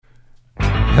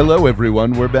Hello,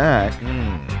 everyone. We're back.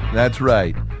 That's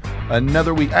right.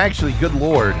 Another week. Actually, good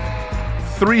Lord.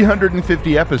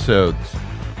 350 episodes.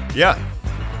 Yeah.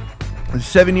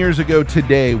 7 years ago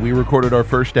today, we recorded our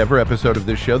first ever episode of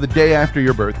this show, the day after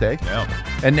your birthday. Yeah.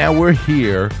 And now we're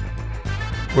here.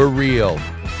 We're real.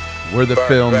 We're the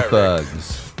film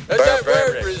thugs.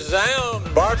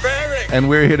 Barbaric. Barbaric. And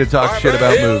we're here to talk shit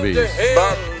about movies.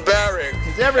 Barbaric.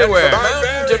 It's everywhere. From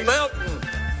mountain to mountain.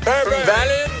 From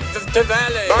valley to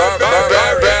valley.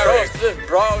 Barbaric. Across this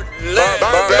broad land.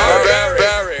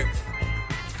 Barbaric.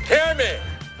 Hear me.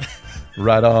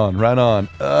 Right on, right on.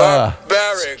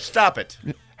 Barbaric. Stop it.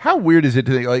 How weird is it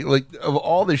to think, like of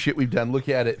all the shit we've done, look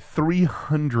at it,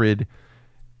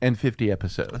 350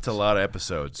 episodes. That's a lot of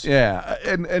episodes. Yeah,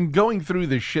 and going through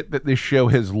the shit that this show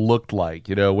has looked like,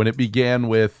 you know, when it began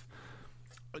with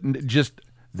just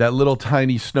that little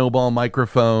tiny snowball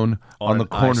microphone on the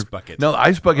corner. Ice bucket. No, the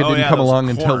ice bucket didn't come along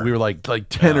until corner. we were like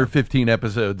 10 or 15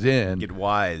 episodes in. Get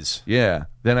wise. Yeah,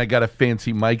 then I got a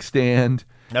fancy mic stand.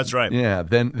 That's right. Yeah,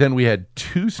 then we had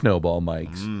 2 snowball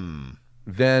mics.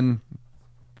 Then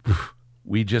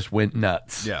we just went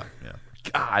nuts. Yeah, yeah.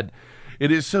 God,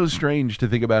 it is so strange to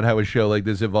think about how a show like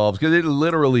this evolves, because it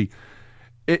literally,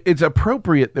 it's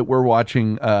appropriate that we're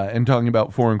watching and talking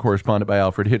about Foreign Correspondent by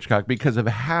Alfred Hitchcock because of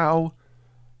how,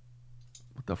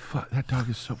 what the fuck, that dog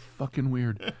is so fucking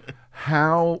weird,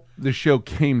 how the show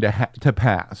came to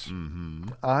pass. Mm-hmm.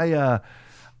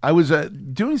 I was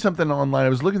doing something online. I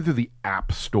was looking through the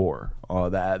App Store,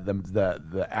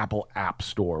 the Apple App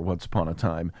Store once upon a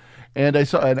time, and I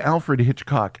saw an Alfred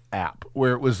Hitchcock app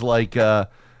where it was like,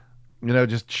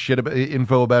 just shit about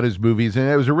info about his movies, and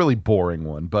it was a really boring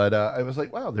one. But I was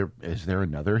like, wow, is there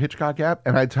another Hitchcock app?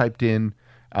 And I typed in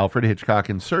Alfred Hitchcock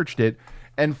and searched it,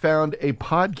 and found a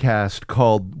podcast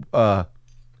called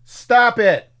Stop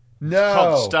It! No! It's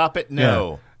called Stop It!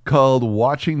 No. Yeah, called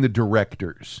Watching the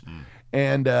Directors.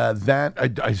 And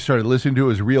that I started listening to. It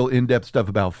was real in-depth stuff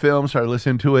about film. Started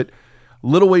listening to it.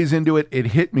 Little ways into it, it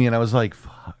hit me, and I was like,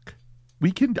 fuck.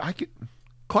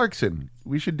 Clarkson,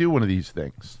 we should do one of these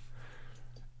things.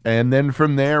 And then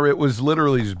from there, it was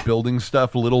literally just building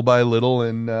stuff little by little,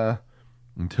 and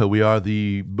until we are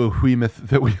the behemoth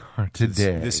that we are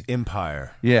today. This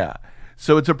empire. Yeah.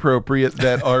 So it's appropriate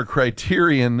that our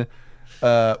Criterion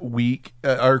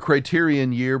our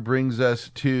Criterion year brings us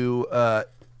to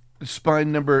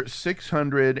spine number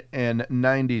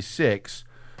 696,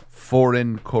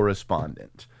 Foreign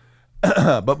Correspondent.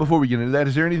 But before we get into that,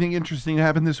 is there anything interesting that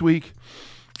happened this week?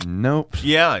 Nope.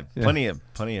 Yeah, plenty of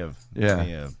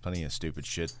stupid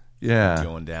shit. Yeah,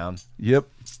 going down. Yep.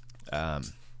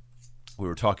 We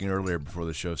were talking earlier before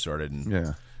the show started,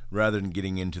 and rather than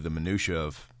getting into the minutia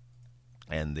of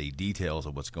and the details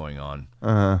of what's going on,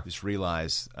 just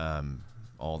realize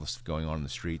all this going on in the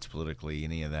streets politically,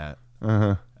 any of that.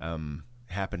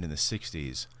 Happened in the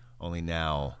 60s, only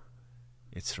now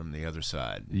it's from the other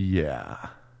side. Yeah.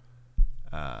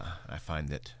 I find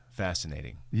it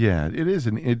fascinating. Yeah, it is.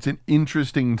 It's an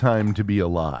interesting time to be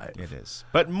alive. It is.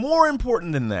 But more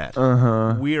important than that,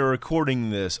 we are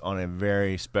recording this on a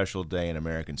very special day in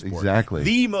American sport. Exactly.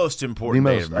 The most important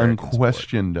day of American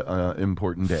unquestioned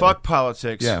important day. Fuck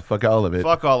politics. Yeah, fuck all of it.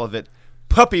 Fuck all of it.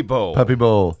 Puppy Bowl. Puppy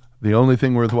Bowl. The only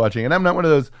thing worth watching. And I'm not one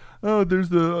of those, is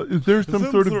there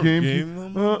some sort of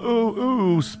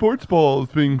game? Sports ball is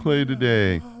being played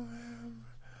today.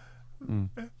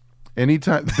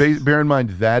 Anytime, bear in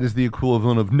mind, that is the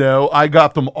equivalent of, no, I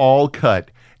got them all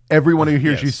cut. Everyone who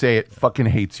hears you say it fucking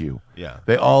hates you. Yeah.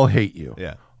 They all hate you.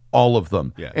 Yeah. All of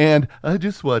them. Yeah. And I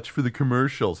just watch for the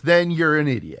commercials. Then you're an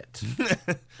idiot.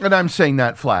 And I'm saying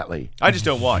that flatly. I just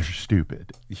don't watch. You're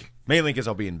stupid. Mainly because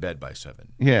I'll be in bed by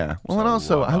 7. Yeah. Well, and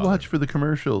also, I watch for the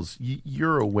commercials.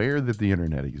 You're aware that the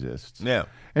internet exists. Yeah.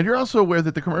 And you're also aware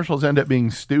that the commercials end up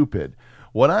being stupid.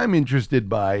 What I'm interested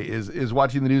by is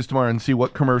watching the news tomorrow and see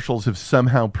what commercials have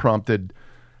somehow prompted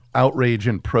outrage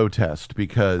and protest,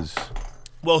 because...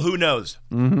 Well, who knows?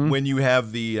 When you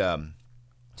have the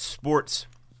sports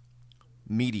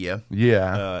media,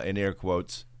 in air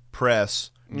quotes,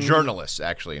 press, journalists,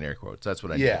 actually, in air quotes. That's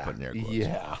what I need to put in air quotes.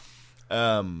 Yeah.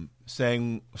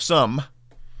 Saying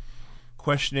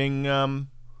questioning,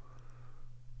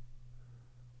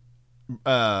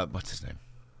 what's his name?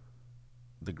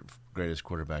 The greatest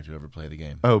quarterback to ever play the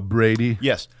game. Oh, Brady?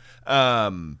 Yes.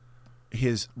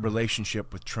 His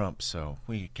relationship with Trump, so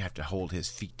we have to hold his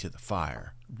feet to the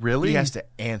fire. Really? He has to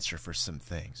answer for some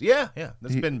things. Yeah.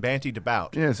 That's been bandied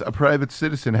about. Yes, a private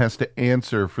citizen has to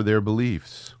answer for their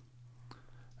beliefs.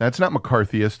 That's not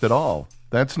McCarthyist at all.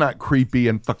 That's not creepy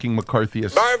and fucking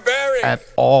McCarthyist Barbaric. at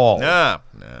all. No.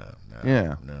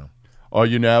 Yeah. No. Are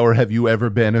you now, or have you ever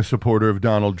been a supporter of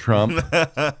Donald Trump?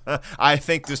 I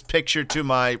think this picture to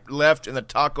my left in the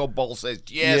taco bowl says,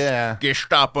 yes,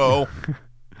 Gestapo.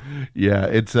 Yeah,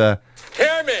 it's a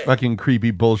fucking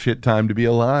creepy bullshit time to be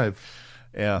alive.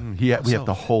 Yeah. We have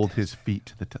to hold his feet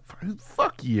to the top.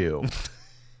 Fuck you.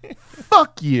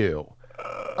 Fuck you.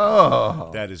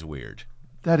 Oh. That is weird.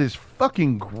 That is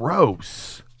fucking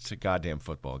gross. It's a goddamn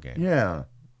football game. Yeah.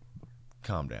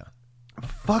 Calm down.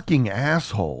 Fucking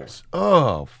assholes.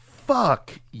 Oh,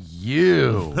 fuck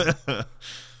you.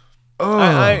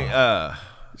 Oh.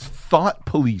 Thought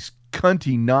police,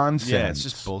 cunty nonsense. Yeah, it's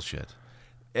just bullshit.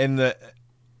 And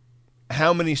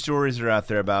how many stories are out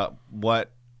there about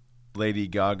what Lady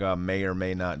Gaga may or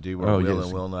may not do, or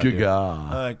and will not do?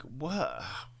 Like, what?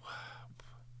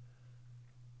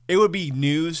 It would be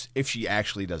news if she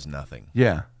actually does nothing.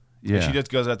 Yeah. Yeah. If she just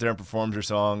goes out there and performs her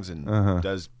songs and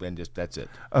does, and just that's it.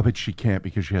 Oh, but she can't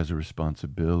because she has a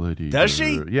responsibility. Does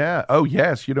she? Yeah. Oh,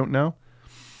 yes. You don't know?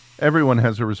 Everyone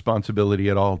has a responsibility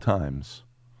at all times.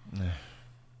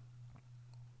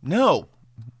 No.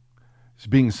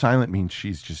 Being silent means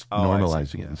she's just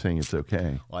normalizing it and saying it's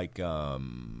okay. Like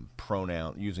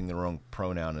using the wrong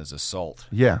pronoun as assault.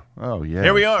 Yeah. Oh, yeah.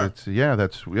 Here we are. That's,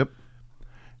 yep.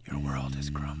 Your world is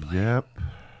crumbling. Yep.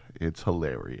 It's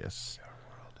hilarious.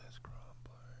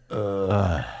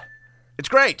 It's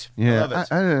great. Yeah.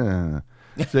 I love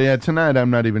it. So, yeah, tonight I'm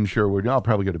not even sure. I'll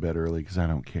probably go to bed early because I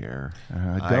don't care.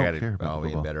 I don't care about I'll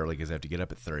be in bed early because I have to get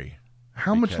up at 3.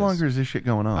 How much longer is this shit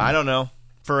going on? I don't know.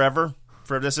 Forever.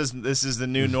 This is the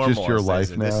new normal. Just your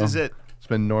life now. This is it. It's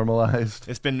been normalized.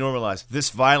 It's been normalized. This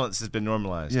violence has been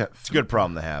normalized. Yeah. It's a good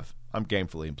problem to have. I'm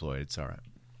gainfully employed. It's all right.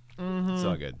 It's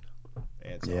all good.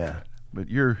 It's all good. But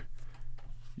you're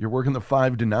working the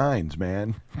 5 to 9s,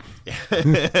 man.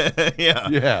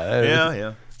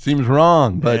 Yeah. Seems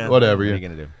wrong, but whatever. What are you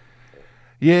gonna do?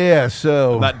 Yeah.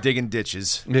 So I'm not digging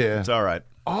ditches. Yeah, it's all right.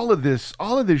 All of this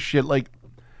shit. Like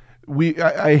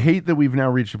I hate that we've now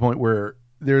reached a point where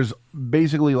there's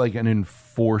basically like an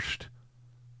enforced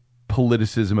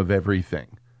politicism of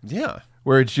everything. Yeah.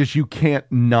 Where it's just you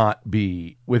can't not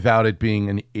be without it being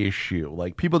an issue.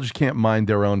 Like people just can't mind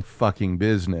their own fucking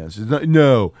business. It's not,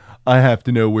 no, I have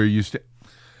to know where you stand.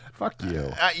 Fuck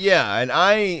you. Yeah, and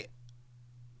I,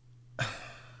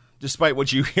 despite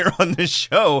what you hear on this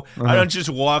show, I don't just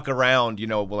walk around,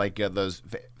 like those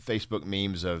Facebook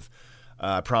memes of,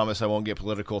 I promise I won't get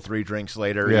political 3 drinks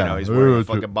later. Yeah. He's wearing a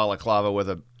fucking balaclava with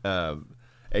a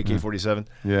AK-47.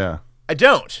 Yeah. I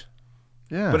don't.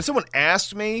 Yeah. But if someone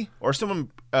asks me, or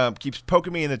someone keeps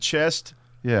poking me in the chest,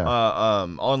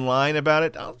 online about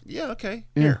it, okay.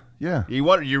 Here. Yeah. You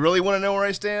really want to know where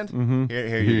I stand? Mm-hmm.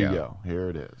 Here you go. Here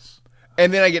it is.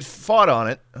 And then I get fought on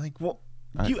it. I'm like, well,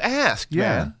 you asked,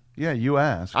 man. Yeah, you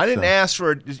asked. I didn't ask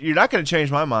for it. You're not going to change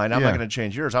my mind. I'm not going to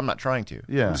change yours. I'm not trying to.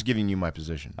 Yeah. I'm just giving you my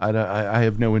position. I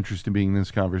have no interest in being in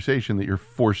this conversation that you're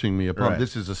forcing me upon. Right.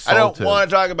 This is assaultive. I don't want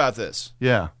to talk about this.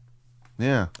 Yeah.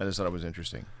 Yeah. I just thought it was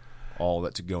interesting. All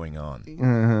that's going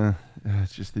on.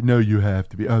 It's just no. You have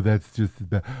to be. Oh, that's just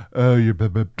bad. Oh, you're.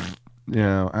 I'm.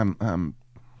 Yeah.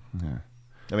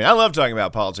 I mean, I love talking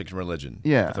about politics and religion.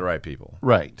 Yeah. With the right people.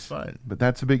 Right. It's fine. But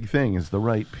that's a big thing: is the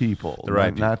right people. The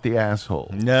right people. Not the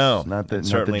assholes. No.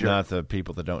 Certainly not the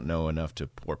people that don't know enough to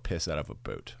pour piss out of a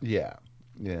boat. Yeah.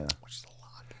 Yeah. Which is a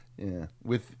lot.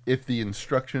 Yeah. If the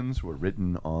instructions were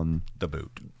written on the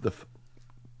boot.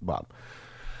 Bob.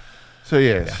 So,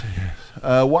 yes.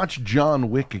 Watch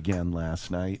John Wick again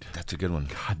last night. That's a good one.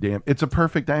 God damn. It's a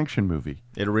perfect action movie.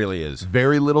 It really is.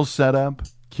 Very little setup.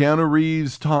 Keanu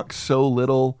Reeves talks so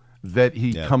little that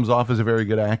he comes off as a very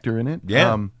good actor in it.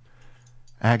 Yeah.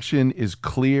 Action is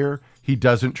clear. He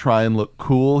doesn't try and look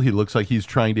cool. He looks like he's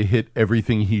trying to hit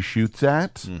everything he shoots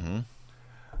at,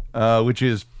 which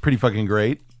is pretty fucking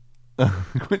great.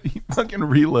 When he fucking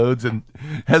reloads and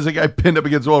has a guy pinned up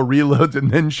against the wall, reloads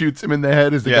and then shoots him in the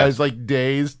head as the guy's like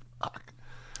dazed. Fuck.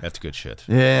 That's good shit.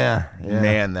 Yeah.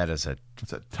 Man, it's a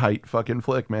tight fucking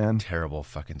flick, man. Terrible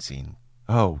fucking scene.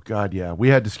 Oh, God, yeah. We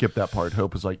had to skip that part.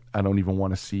 Hope was like, I don't even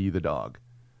want to see the dog.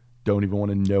 Don't even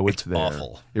want to know it's there. It's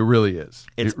awful. It really is.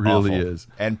 It really awful. is.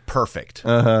 And perfect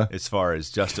as far as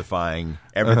justifying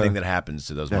everything that happens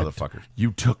to those motherfuckers.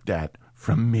 You took that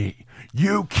from me.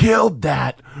 You killed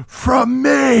that from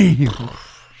me.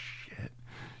 Shit.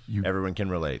 Everyone can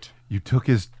relate. You took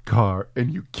his car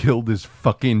and you killed his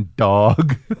fucking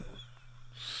dog.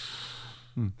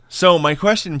 So my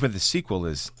question for the sequel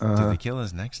is, did they kill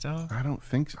his next dog? I don't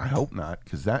think so. I hope not,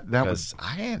 because that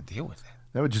I can't deal with that.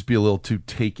 That would just be a little too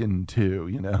taken too,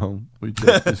 You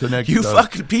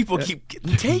fucking people keep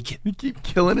getting taken. You keep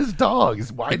killing his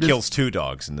dogs. He kills 2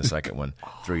 dogs in the second one,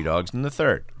 3 dogs in the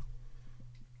third.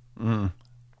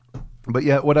 But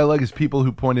yeah, what I like is people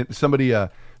who point it. Somebody, this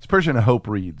person Hope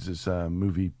reads, this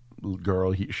movie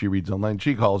girl. She reads online.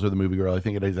 She calls her the movie girl. I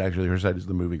think it is actually her site is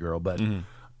the movie girl. But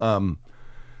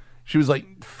she was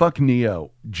like, "Fuck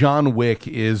Neo. John Wick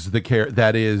is the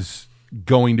that is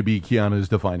going to be Keanu's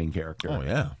defining character." Oh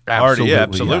yeah,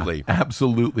 absolutely. Yeah.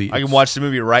 Absolutely. I can watch the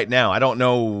movie right now. I don't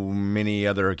know many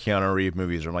other Keanu Reeves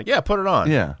movies. I'm like, yeah, put it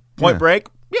on. Yeah. Point Break.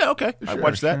 Yeah, okay. I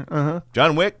watch that.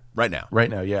 John Wick right now.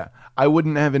 Right now, yeah. I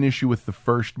wouldn't have an issue with the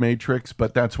first Matrix,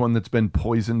 but that's one that's been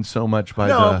poisoned so much by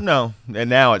no. And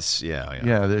now it's yeah.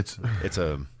 It's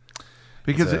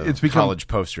because it's become college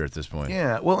poster at this point.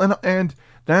 Yeah, well, and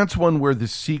that's one where the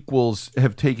sequels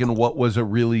have taken what was a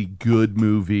really good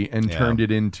movie and turned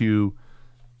it into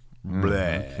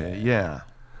okay, yeah.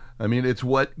 I mean, it's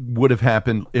what would have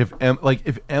happened if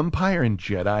Empire and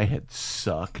Jedi had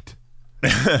sucked.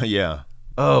 Yeah.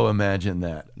 Oh, imagine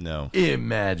that. No.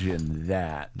 Imagine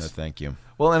that. No, thank you.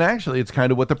 Well, and actually, it's kind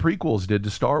of what the prequels did to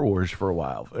Star Wars for a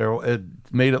while. It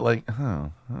made it like,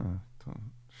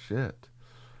 shit.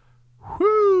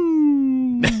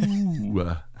 Whoo!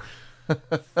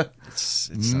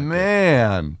 it's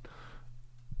man.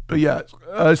 But yeah,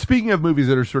 speaking of movies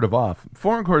that are sort of off,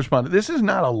 Foreign Correspondent, this is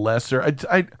not a lesser.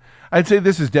 I'd say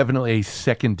this is definitely a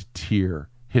second-tier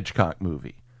Hitchcock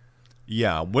movie.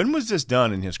 Yeah. When was this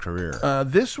done in his career?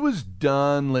 This was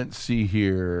done, let's see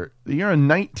here, the year of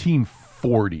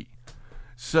 1940.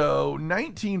 So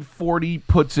 1940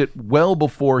 puts it well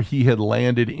before he had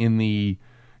landed in the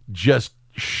just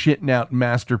shitting out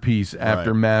masterpiece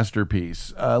after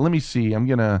masterpiece. Let me see. I'm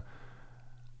not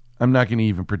gonna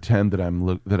even pretend that I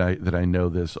know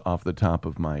this off the top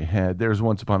of my head. There's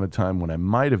once upon a time when I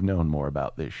might have known more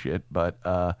about this shit, but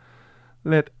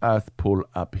let us pull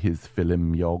up his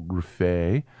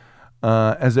filmography.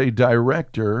 As a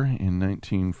director in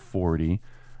 1940,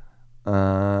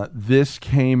 this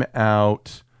came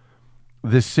out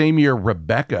the same year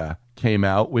Rebecca came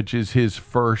out, which is his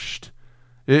first,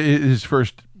 the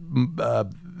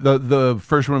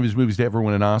first one of his movies to ever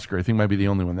win an Oscar. I think might be the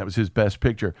only one. That was his best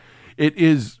picture. It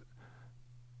is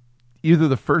either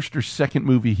the first or second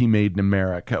movie he made in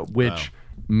America, which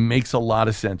makes a lot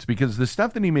of sense because the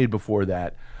stuff that he made before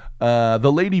that,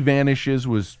 The Lady Vanishes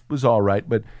was all right,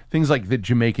 but things like The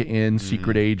Jamaica Inn,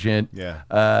 Secret Agent,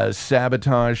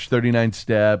 Sabotage, 39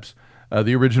 Steps,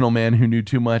 The Original Man Who Knew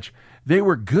Too Much, they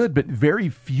were good, but very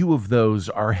few of those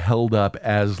are held up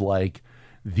as like,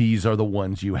 these are the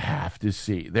ones you have to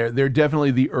see. They're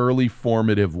definitely the early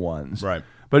formative ones. Right.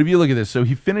 But if you look at this, so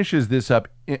he finishes this up.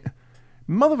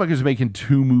 Motherfucker's making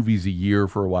 2 movies a year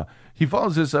for a while. He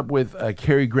follows this up with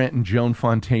Cary Grant and Joan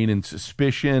Fontaine in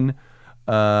Suspicion,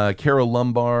 Carol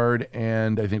Lombard,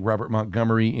 and I think Robert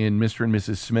Montgomery in Mr. and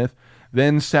Mrs. Smith.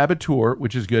 Then Saboteur,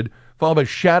 which is good, followed by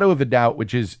Shadow of a Doubt,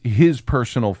 which is his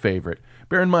personal favorite.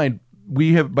 Bear in mind,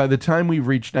 by the time we've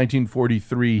reached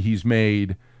 1943, he's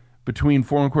made, between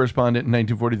Foreign Correspondent and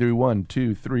 1943, 1,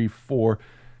 2, 3, 4.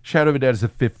 Shadow of a Doubt is the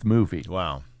 5th movie.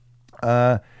 Wow.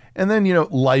 And then,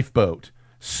 Lifeboat,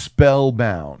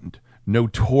 Spellbound,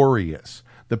 Notorious,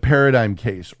 The Paradigm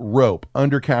Case, Rope,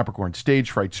 Under Capricorn,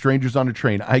 Stage Fright, Strangers on a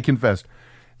Train, I Confess.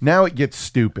 Now it gets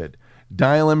stupid.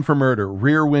 Dial M for Murder,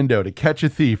 Rear Window, To Catch a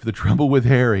Thief, The Trouble with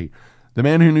Harry, The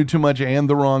Man Who Knew Too Much and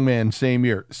The Wrong Man, same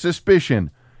year. Suspicion.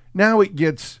 Now it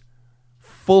gets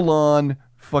full-on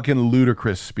fucking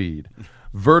ludicrous speed.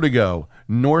 Vertigo,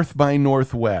 North by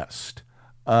Northwest,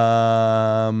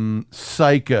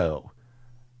 Psycho,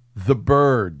 The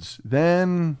Birds,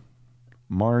 then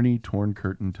Marnie, Torn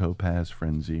Curtain, Topaz,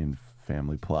 Frenzy, and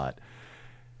Family Plot.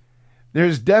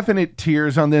 There's definite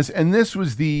tears on this, and this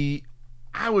was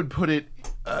I would put it,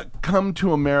 come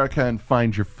to America and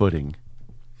find your footing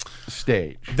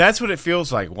stage. That's what it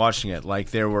feels like watching it.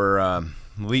 Like there were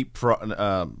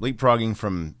leapfrogging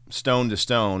from stone to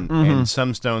stone, and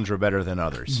some stones were better than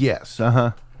others. Yes,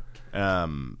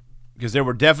 because there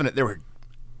were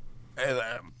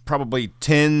probably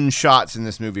 10 shots in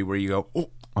this movie where you go, oh,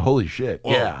 holy shit,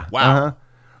 yeah, wow,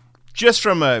 just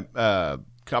from a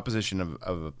composition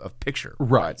of picture,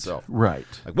 right? So, right,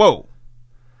 like whoa,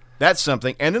 that's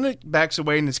something, and then it backs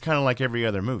away, and it's kind of like every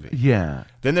other movie. Yeah.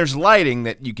 Then there's lighting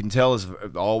that you can tell is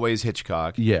always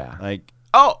Hitchcock. Yeah. Like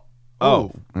oh,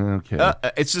 okay.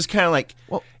 It's just kind of like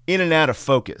in and out of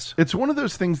focus. It's one of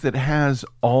those things that has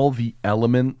all the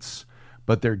elements,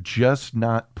 but they're just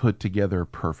not put together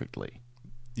perfectly.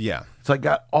 Yeah. It's like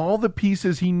got all the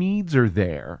pieces he needs are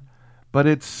there, but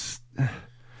it's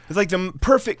like the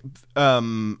perfect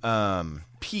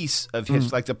piece of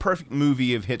Hitchcock, like the perfect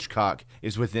movie of Hitchcock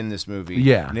is within this movie.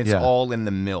 Yeah. And it's all in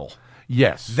the mill.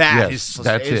 Yes. That's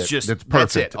it. just That's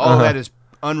perfect. That's it. All that is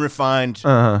unrefined.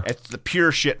 It's the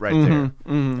pure shit right there.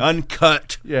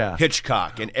 Uncut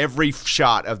Hitchcock in every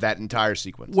shot of that entire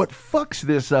sequence. What fucks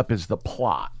this up is the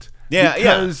plot. Yeah,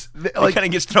 because it kind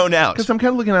of gets thrown out. Because I'm kind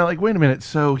of looking at it like, wait a minute,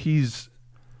 so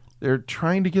they're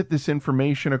trying to get this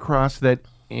information across that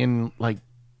in like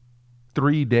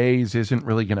 3 days isn't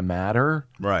really going to matter.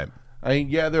 Right.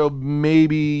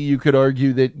 Maybe you could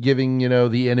argue that giving,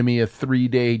 the enemy a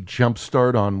 3-day jump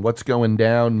start on what's going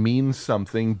down means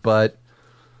something, but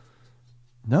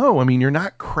no, I mean, you're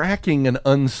not cracking an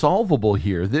unsolvable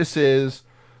here. This is,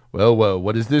 well,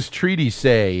 what does this treaty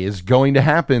say is going to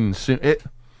happen soon?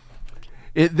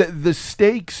 The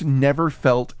stakes never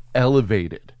felt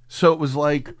elevated. So it was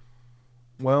like,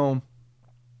 well,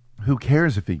 who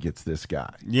cares if he gets this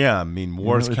guy? Yeah, I mean,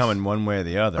 war's coming one way or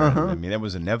the other. I mean, that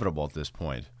was inevitable at this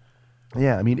point.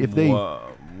 Yeah, I mean, if they...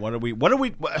 What are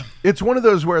we... It's one of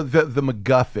those where the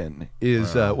MacGuffin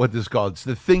is what this is called. It's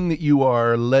the thing that you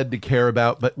are led to care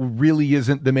about, but really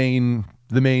isn't the main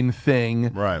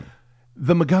thing. Right.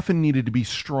 The MacGuffin needed to be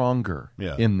stronger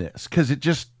in this, because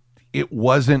it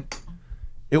wasn't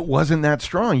that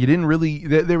strong. You didn't really...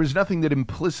 There was nothing that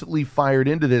implicitly fired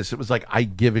into this. It was like, I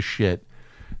give a shit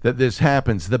that this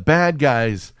happens. The bad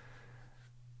guys,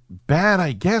 bad,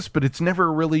 I guess, but it's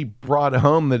never really brought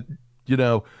home that,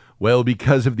 well,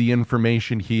 because of the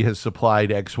information he has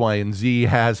supplied, X, Y, and Z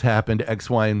has happened, X,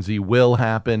 Y, and Z will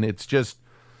happen. It's just...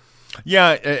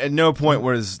 Yeah, at no point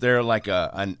was there like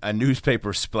a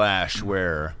newspaper splash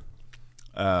where...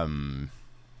 a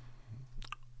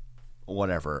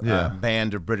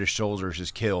band of British soldiers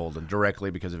is killed and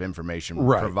directly because of information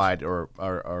provided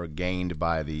or gained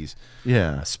by these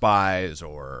spies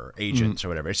or agents or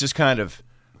whatever. It's just kind of,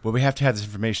 well, we have to have this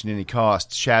information at any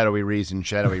cost. Shadowy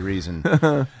reason.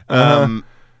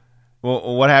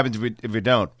 Well, what happens if we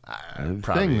don't?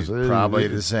 Probably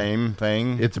the same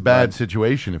thing. It's a bad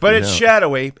situation. But it's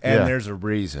shadowy, and there's a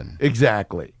reason.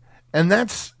 Exactly. And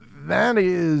that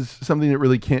is something that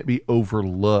really can't be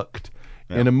overlooked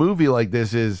in a movie like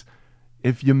this. Is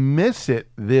if you miss it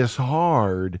this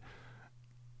hard,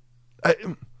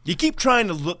 you keep trying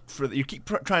to look for. You keep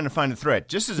trying to find a thread.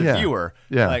 Just as a viewer,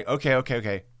 like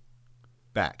okay,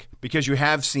 back, because you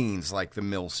have scenes like the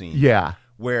mill scene,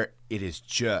 where it's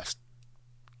just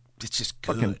good,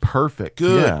 fucking perfect,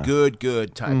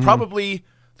 good time. Probably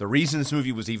the reason this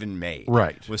movie was even made,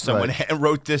 was someone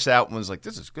wrote this out and was like,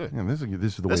 "This is good. Yeah, this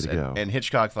is the way to go." And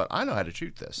Hitchcock thought, "I know how to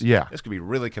shoot this. Yeah, this could be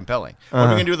really compelling. What are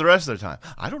we gonna do the rest of the time?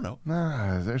 I don't know.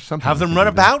 There's something. Have them run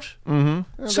about,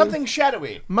 something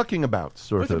shadowy, mucking about,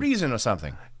 sort with of a reason or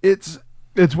something." It's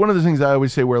one of the things I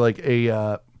always say, where like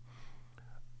you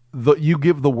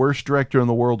give the worst director in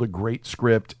the world a great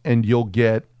script, and you'll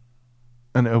get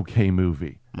an okay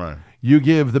movie. Right. You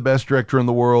give the best director in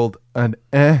the world an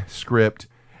script,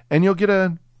 and you'll get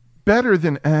a better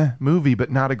than movie,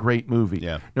 but not a great movie.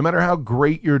 Yeah. No matter how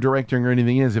great your directing or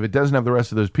anything is, if it doesn't have the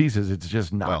rest of those pieces, it's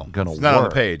just not going to work. It's not on the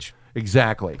page.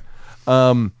 Exactly.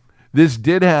 This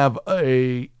did have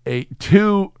a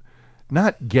two,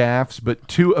 not gaffes, but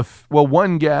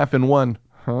one gaff and one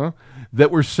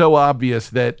that were so obvious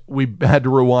that we had to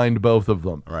rewind both of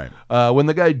them. Right. When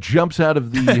the guy jumps out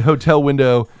of the hotel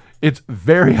window, it's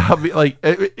very obvious. Like,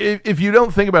 if you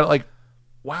don't think about it, like,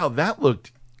 wow, that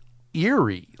looked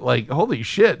eerie. Like, holy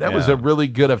shit, that was a really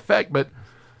good effect. But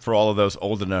for all of those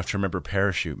old enough to remember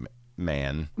Parachute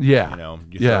Man, you throw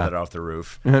that off the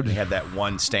roof. He had that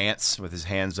one stance with his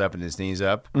hands up and his knees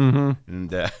up, and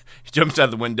he jumps out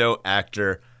of the window.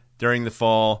 Actor during the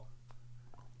fall,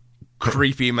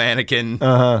 creepy mannequin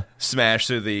smash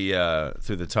through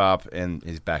the top, and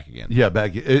he's back again. Yeah,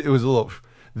 back. It was a little.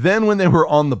 Then when they were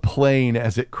on the plane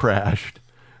as it crashed,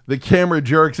 the camera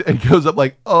jerks and goes up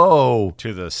like,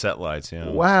 to the set lights. Yeah.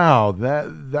 Wow,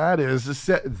 that is a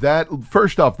set. That,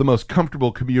 first off, the most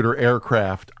comfortable commuter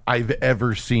aircraft I've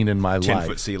ever seen in my life.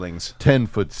 10-foot ceilings.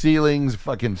 10-foot ceilings,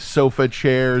 fucking sofa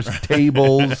chairs,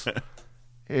 tables.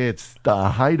 It's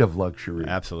the height of luxury.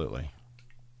 Absolutely.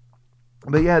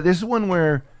 But yeah, this is one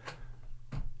where,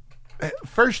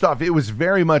 first off, it was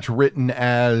very much written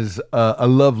as a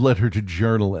love letter to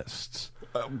journalists.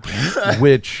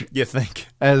 Which you think,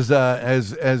 as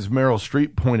Meryl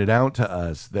Streep pointed out to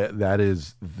us, that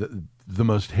is the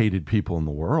most hated people in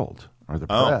the world are the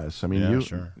press. I mean,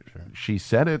 sure. She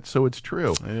said it, so it's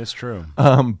true. It is true.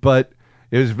 But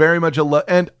it was very much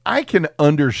and I can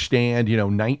understand,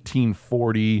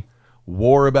 1940,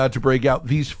 war about to break out.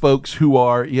 These folks who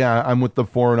are, I'm with the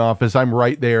Foreign Office. I'm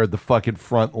right there at the fucking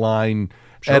front line.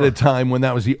 Sure. At a time when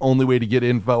that was the only way to get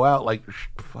info out. Like,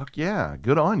 fuck yeah,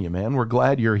 good on you, man. We're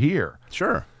glad you're here.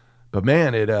 Sure. But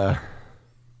man, it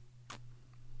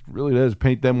really does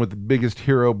paint them with the biggest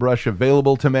hero brush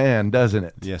available to man, doesn't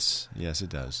it? Yes, it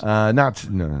does.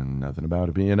 Nothing about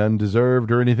it being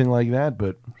undeserved or anything like that,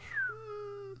 but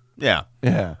yeah.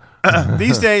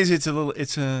 These days, it's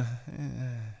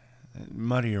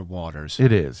muddier waters.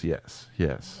 It is, yes.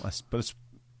 But let's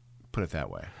put it that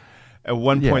way. At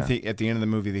one point, at the end of the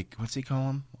movie, what's he call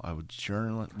him? A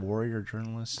warrior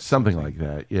journalist? Something like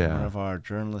that, yeah. One of our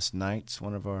journalist knights,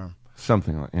 one of our...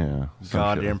 Something like, yeah.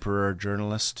 God Emperor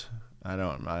journalist. I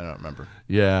don't remember.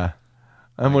 Yeah.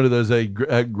 I'm one of those,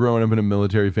 growing up in a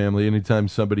military family, anytime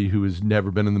somebody who has never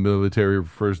been in the military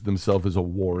refers to themselves as a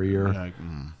warrior,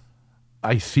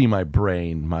 I see my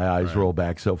brain. My eyes roll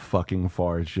back so fucking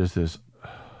far. It's just this...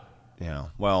 Yeah,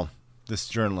 well, this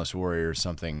journalist warrior is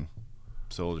something...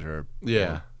 Soldier.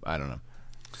 Yeah. I don't know.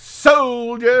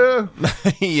 Soldier!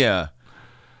 Yeah.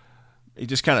 He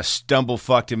just kind of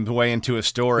stumble-fucked him way into a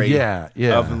story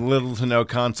of little to no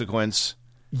consequence.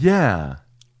 Yeah.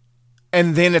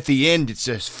 And then at the end, it's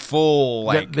just full,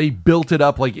 like... they built it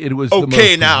up like it was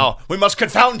okay, now, we must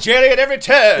confound Jerry at every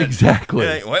turn.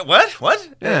 Exactly. What?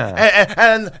 Yeah.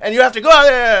 And you have to go out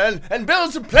there and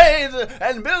build some planes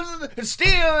and build and steal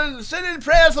and send in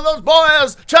prayers for those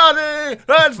boys. Charlie,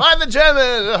 run, find the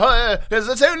Germans. Because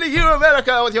it's only you,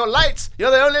 America, with your lights.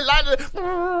 You're the only light...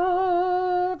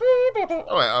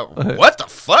 what the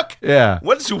fuck? Yeah.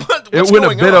 What's it went went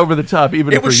a bit over the top,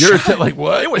 even for your... Like,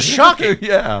 what? It was shocking.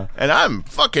 Yeah. And I'm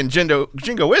fucking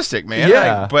jingoistic, man.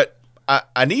 Yeah. But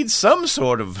I need some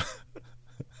sort of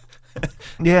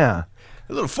a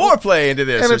little foreplay into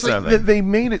this and or it's something. Like they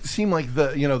made it seem like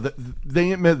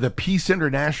the Peace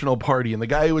International Party and the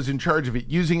guy who was in charge of it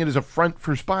using it as a front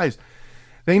for spies.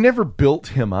 They never built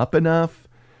him up enough.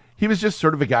 He was just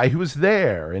sort of a guy who was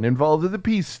there and involved in the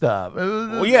peace stuff.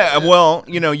 Well, yeah. Well,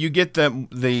 you get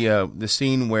the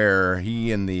scene where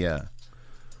he and the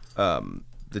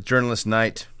journalist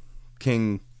knight,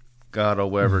 King God or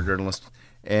whatever journalist,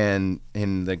 and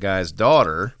the guy's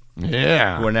daughter, who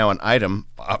are now an item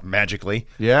magically,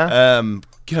 come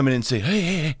in and say,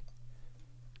 hey,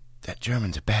 that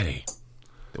German's a baddie.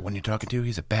 The one you're talking to,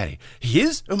 he's a baddie. He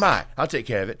is? Oh my! I'll take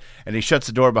care of it. And he shuts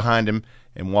the door behind him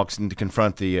and walks in to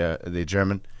confront the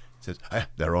German. He says,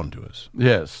 they're on to us.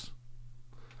 Yes.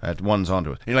 That one's on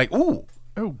to us. And you're like, ooh.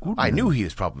 Oh, good. I knew he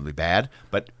was probably bad,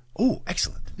 but ooh,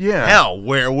 excellent. Yeah. Now,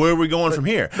 where are we going from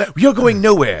here? You're going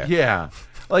nowhere. Yeah.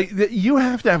 Like, you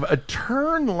have to have a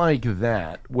turn like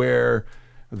that where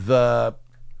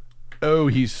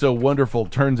he's so wonderful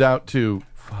turns out to,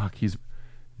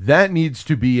 that needs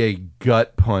to be a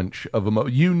gut punch of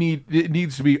it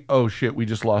needs to be, oh shit, we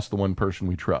just lost the one person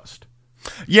we trust.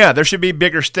 Yeah, there should be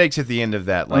bigger stakes at the end of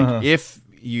that. Like, if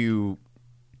you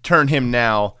turn him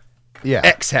now,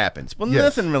 X happens. Well,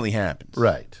 nothing really happens.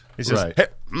 Right. He says, hey,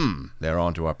 they're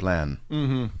on to our plan.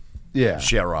 Mm-hmm. Yeah.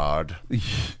 Sherrod.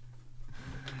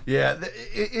 Yeah,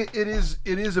 it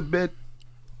is a bit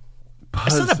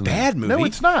puzzling. It's not a bad movie. No,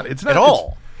 it's not. It's not at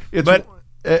all. But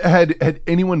had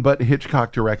anyone but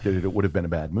Hitchcock directed it, it would have been a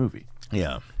bad movie.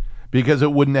 Yeah. Because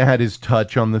it wouldn't have had his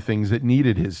touch on the things that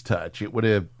needed his touch. It would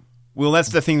have... Well, that's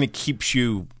the thing that keeps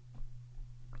you...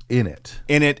 In it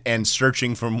and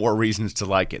searching for more reasons to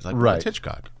like it. Like, right. It's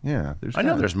Hitchcock. Yeah. I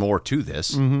know there's more to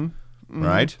this. Mm-hmm. Mm-hmm.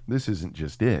 Right? This isn't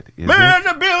just it, is Man,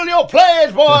 to build your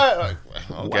planes, boy!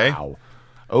 Okay. Wow.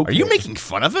 Okay. Are you making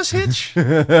fun of us, Hitch?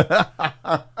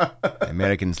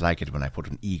 Americans like it when I put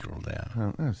an eagle there.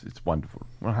 Oh, it's wonderful.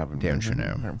 We'll have him. Don't you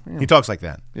know? He talks like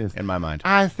that, in my mind.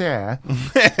 I say.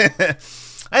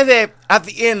 At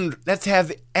the end, let's have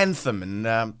the anthem and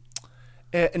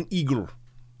an eagle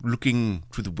looking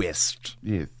to the west.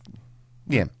 Yes.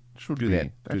 Yeah. Should do that.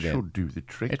 That should do the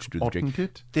trick. That should do the trick.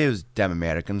 It? Those damn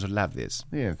Americans will love this.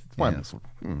 Yes, it's wonderful.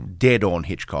 Dead on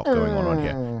Hitchcock going on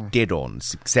here. Dead on.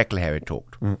 It's exactly how he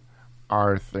talked.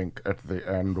 I think at the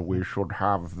end we should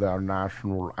have their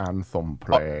national anthem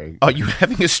play. Are you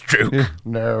having a stroke?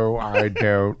 No, I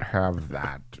don't have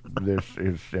that. This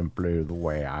is simply the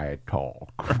way I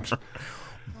talk.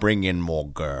 Bring in more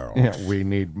girls. Yeah, we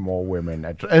need more women.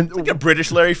 It's like a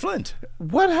British Larry Flint.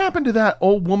 What happened to that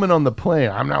old woman on the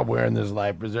plane? I'm not wearing this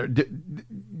life preserver.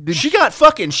 She got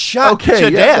fucking shot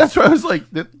to death. That's what I was like.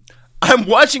 I'm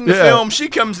watching the film. She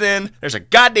comes in. There's a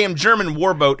goddamn German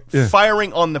warboat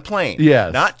firing on the plane.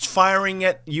 Yes. Not firing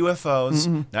at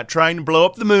UFOs. Not trying to blow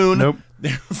up the moon. Nope.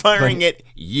 They're firing at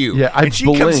you. Yeah,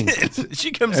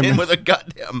 she comes in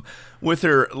with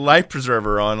her life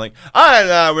preserver on. Like, I'm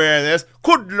not wearing this.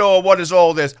 Good Lord, what is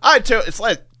all this? It's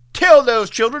like, tell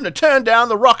those children to turn down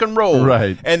the rock and roll.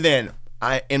 Right. And then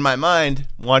in my mind,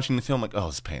 watching the film, like, oh,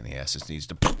 it's a pain in the ass. This needs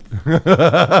to.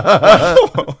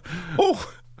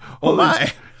 Oh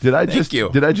my. Did I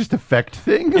just affect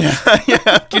things?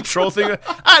 Yeah, control thing.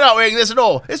 I'm not wearing this at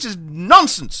all. This is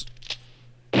nonsense.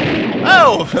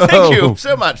 Oh, thank you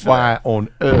so much. Why on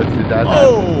earth did that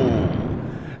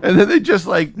happen? And then they just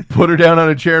like put her down on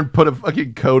a chair and put a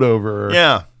fucking coat over her.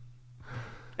 Yeah.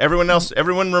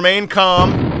 Everyone remain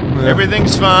calm. Yeah.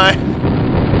 Everything's fine.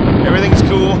 Everything's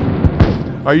cool.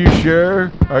 Are you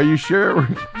sure? Are you sure?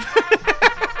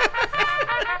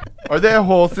 Are there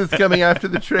horses coming after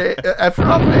the train? After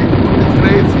our plane? It's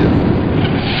crazy.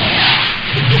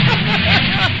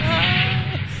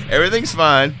 Everything's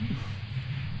fine.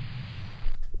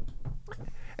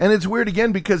 And it's weird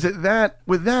again because with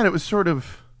that it was sort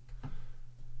of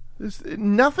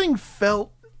nothing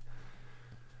felt.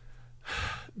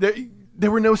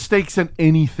 There were no stakes in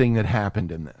anything that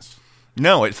happened in this.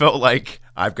 No, it felt like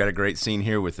I've got a great scene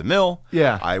here with the mill.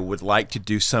 Yeah, I would like to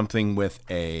do something with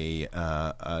a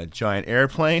giant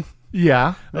airplane.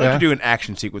 Yeah, I'd like to do an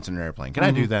action sequence in an airplane. Can I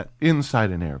do that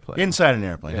inside an airplane? Inside an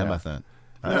airplane. Yeah. How about that?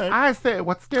 Right. I say,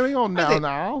 what's going on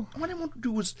now? What I want to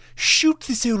do is shoot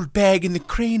this old bag in the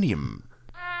cranium.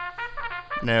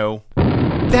 No,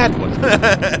 that one.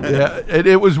 Yeah,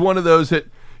 it was one of those that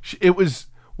it was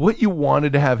what you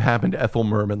wanted to have happen to Ethel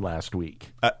Merman last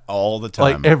week. All the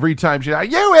time. Like every time she's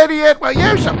like, "You idiot! Well,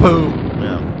 you shampoo."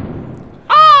 Yeah.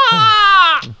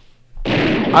 Ah!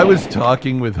 I was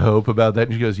talking with Hope about that,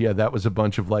 and she goes, "Yeah, that was a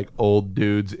bunch of like old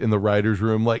dudes in the writers'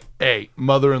 room, like, hey,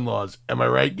 mother-in-laws, am I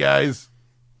right, guys?"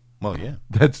 Well, yeah.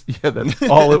 That's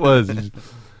all it was.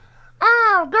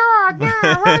 Oh God, no!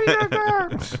 What are you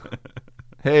doing?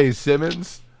 Hey,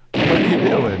 Simmons, what are you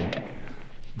doing?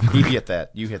 He hit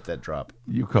that. You hit that drop.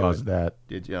 You caused that.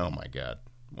 Did you? Oh my God!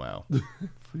 Wow. Did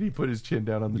he put his chin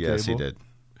down on the table? Yes, he did.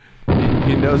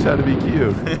 He knows how to be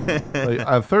cute. Like,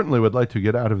 I certainly would like to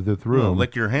get out of this room.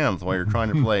 Lick your hands while you're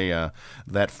trying to play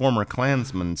that former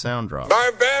Klansman sound drop.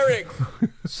 Barbaric!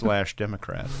 /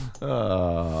 Democrat.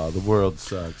 Oh, the world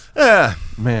sucks. Yeah.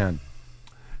 Man.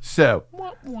 So,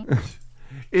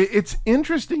 it's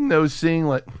interesting, though, seeing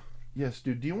like... Yes,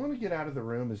 dude, do you want to get out of the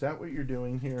room? Is that what you're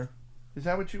doing here? Is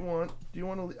that what you want? Do you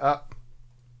want to...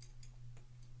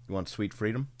 You want sweet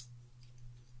freedom?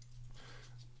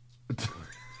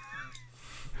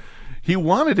 He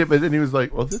wanted it, but then he was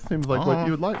like, well, this seems like what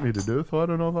you would like me to do, so I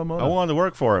don't know if I'm on it. I wanted to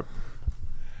work for it.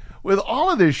 With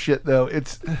all of this shit, though,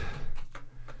 it's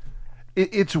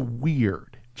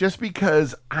weird. Just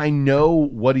because I know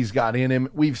what he's got in him.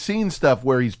 We've seen stuff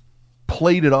where he's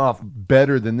played it off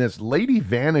better than this. Lady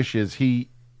Vanishes, he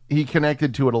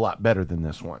connected to it a lot better than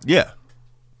this one. Yeah.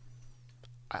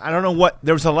 I don't know what...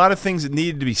 There was a lot of things that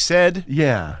needed to be said.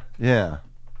 Yeah, yeah.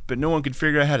 But no one could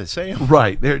figure out how to say them.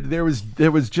 Right. There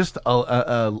was just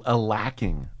a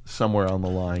lacking somewhere on the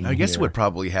line. I guess it would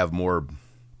probably have more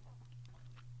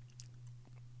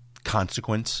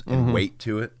consequence and weight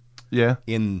to it. Yeah.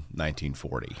 In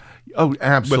 1940. Oh,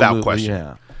 absolutely. Without question.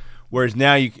 Yeah. Whereas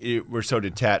now we're so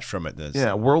detached from it.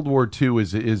 Yeah. World War II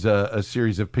is a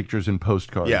series of pictures and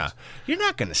postcards. Yeah. You're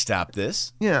not going to stop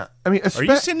this. Yeah. I mean, are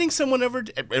you sending someone over?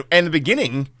 And the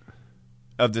beginning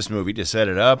of this movie to set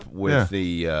it up with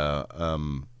the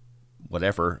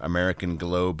whatever American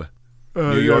Globe,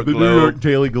 New York Globe, New York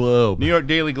Daily Globe, New York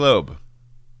Daily Globe.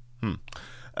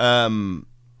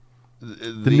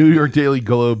 The New York Daily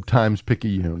Globe Times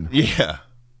Picayune. Yeah.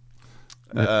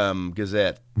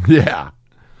 Gazette. Yeah.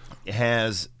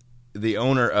 Has the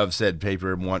owner of said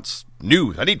paper wants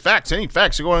news. I need facts. are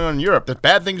going on in Europe. That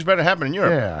bad things better happen in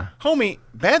Europe. Yeah. Homie,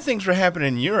 bad things were happening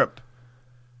in Europe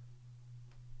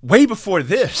way before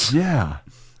this. Yeah.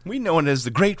 We know it as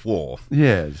the Great War.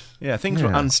 Yes. Yeah, things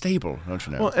were unstable, don't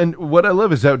you know? Well, and what I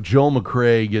love is how Joel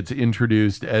McCrea gets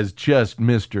introduced as just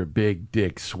Mr. Big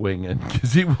Dick Swinging.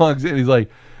 Because he walks in, he's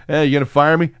like, hey, you going to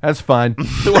fire me? That's fine.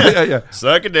 Yeah.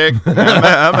 Suck a dick.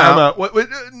 I'm out. What,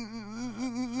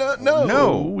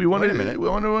 no. We wanted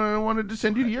to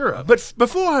send you to Europe. But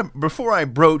before I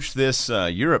broach this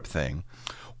Europe thing,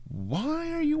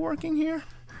 why are you working here?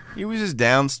 He was just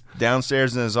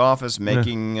downstairs in his office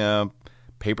making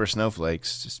paper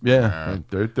snowflakes. Just,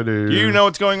 you know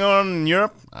what's going on in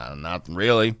Europe? Not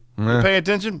really. You pay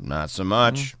attention? Not so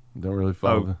much. Don't really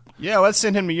follow. Yeah, let's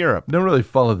send him to Europe. Don't really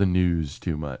follow the news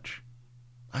too much.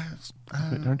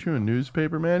 Aren't you a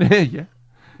newspaper man? Yeah.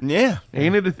 Yeah.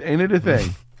 Ain't it a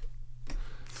thing?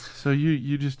 So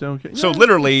you just don't care. So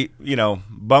literally,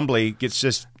 Bumbly gets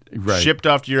just shipped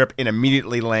off to Europe and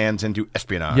immediately lands into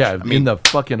espionage. Yeah, in the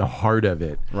fucking heart of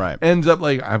it. Right. Ends up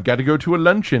like, I've got to go to a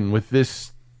luncheon with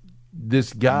this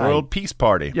guy. World Peace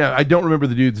Party. Yeah, I don't remember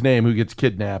the dude's name who gets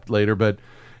kidnapped later, but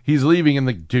he's leaving and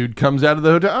the dude comes out of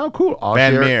the hotel. Oh, cool.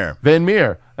 Van Meer. Van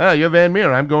Meer. Oh, you're Van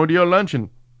Meer. I'm going to your luncheon.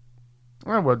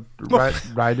 I would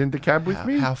ride in the cab with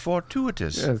me. How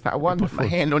fortuitous. Yes, how wonderful. Put my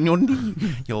hand on your knee.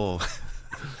 Your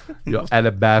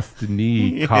alabaster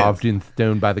knee carved in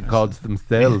stone by the gods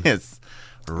themselves. Yes.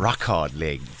 Rock hard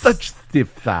legs. Such stiff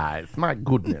thighs. My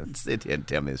goodness. Sit here and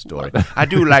tell me a story. I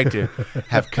do like to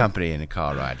have company in a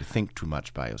car ride. To think too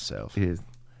much by yourself. Yes.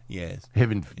 Yes.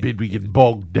 Heaven forbid we get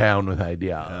bogged down with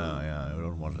ideas. Oh, yeah. I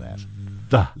don't want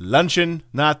that. Luncheon,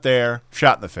 not there.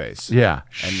 Shot in the face. Yeah.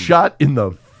 Shot in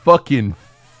the fucking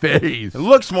face. It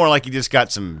looks more like he just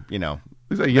got some,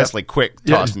 Nestle Quick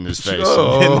tossed in his face.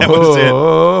 Oh, and that was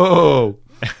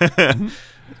it.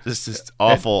 Just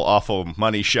awful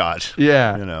money shot.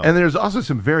 Yeah. And there's also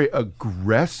some very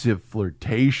aggressive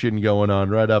flirtation going on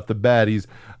right off the bat. He's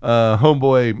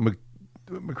homeboy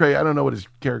McCrae. I don't know what his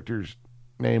character's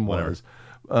name was.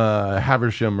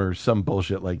 Haversham or some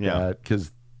bullshit like that,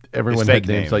 because everyone had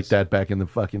names like that back in the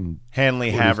fucking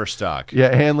Hanley Haverstock.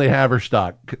 Yeah, Hanley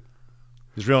Haverstock.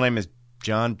 His real name is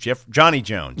Johnny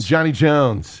Jones. Johnny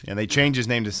Jones. And they changed his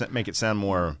name to make it sound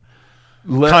more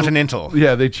continental.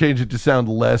 Yeah, they changed it to sound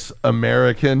less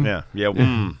American.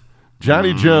 Yeah.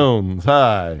 Johnny Jones.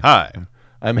 Hi.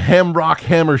 I'm Hamrock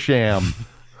Hammersham.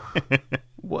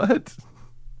 What?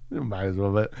 Might as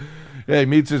well. But yeah, he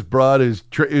meets this broad who's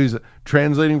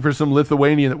translating for some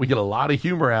Lithuanian that we get a lot of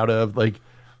humor out of. Like,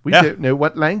 we don't know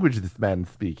what language this man's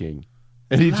speaking.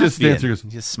 And he just stands there. He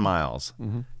just smiles.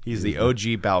 Mm-hmm. He's the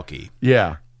OG Balky.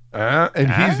 Yeah.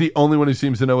 He's the only one who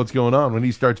seems to know what's going on. When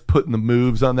he starts putting the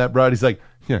moves on that broad, he's like,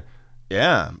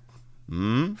 yeah.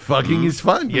 Fucking is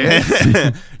fun.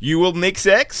 Yes. You will make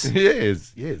sex?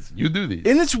 Yes. You do this.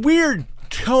 And it's weird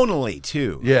tonally,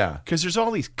 too. Yeah. Because there's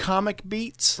all these comic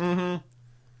beats. Mm-hmm.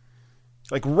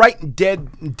 Like right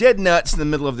dead nuts in the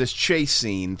middle of this chase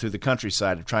scene through the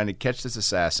countryside of trying to catch this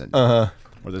assassin. Uh-huh.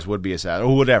 Or this would-be assassin,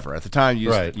 or whatever. At the time,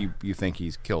 you think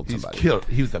he's killed somebody. He's killed.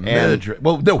 He was the murderer.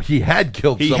 Well, no, he had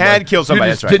killed somebody. He had killed somebody,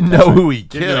 you just didn't know who he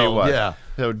killed. Know who he was. Yeah.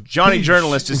 So Johnny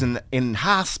Journalist is in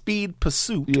high-speed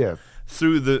pursuit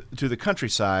through the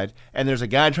countryside, and there's a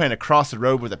guy trying to cross the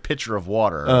road with a pitcher of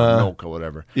water or milk or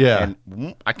whatever. Yeah.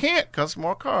 And I can't because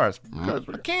more cars. I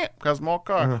can't because more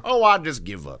cars. Oh, I just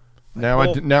give up. Now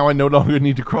I no longer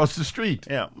need to cross the street.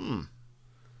 Yeah.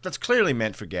 That's clearly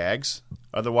meant for gags.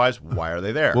 Otherwise, why are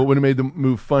they there? What would have made the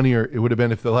move funnier, it would have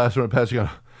been if the last one passed, you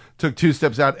took 2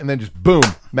 steps out and then just boom,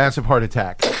 massive heart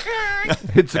attack.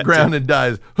 Hits the ground and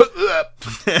dies.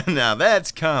 Now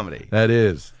that's comedy. That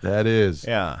is.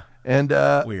 Yeah. And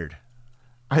weird.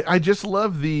 I just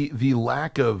love the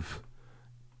lack of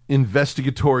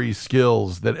investigatory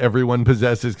skills that everyone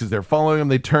possesses because they're following them.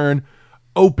 They turn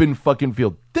open fucking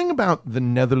field. Thing about the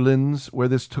Netherlands where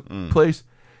this took place,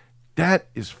 that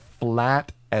is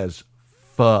flat as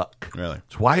fuck. Really?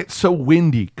 That's why it's so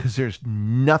windy, because there's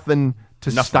nothing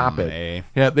to stop it.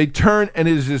 Yeah, they turn and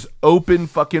it is this open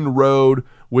fucking road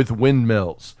with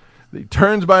windmills. He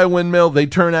turns by a windmill, they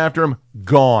turn after him,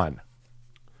 gone.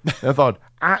 I thought,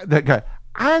 that guy,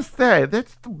 I say,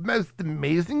 that's the most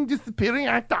amazing disappearing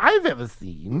act I've ever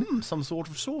seen. Some sort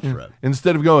of sorcerer.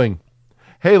 Instead of going,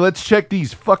 hey, let's check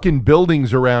these fucking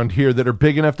buildings around here that are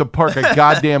big enough to park a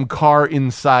goddamn car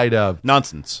inside of.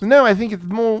 Nonsense. No, I think it's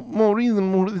more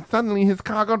reasonable that suddenly his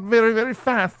car got very, very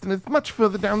fast and it's much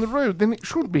further down the road than it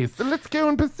should be. So let's go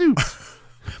in pursuit.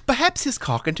 Perhaps his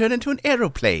car can turn into an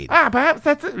aeroplane. Perhaps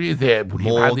that's it.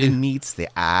 More than meets the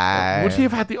eye. Would he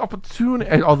have had the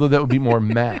opportunity? Although that would be more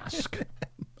mask.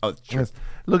 Oh, true. Yes.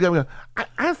 Look at me.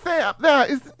 I say up there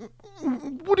is...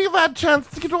 Would he have had a chance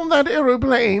to get on that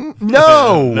aeroplane?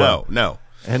 No. No.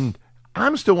 And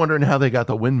I'm still wondering how they got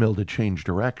the windmill to change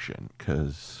direction,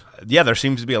 because... Yeah, there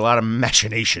seems to be a lot of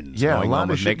machinations going on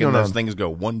with making those things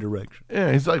go one direction.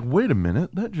 Yeah, he's like, wait a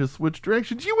minute, that just switched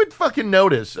directions. You would fucking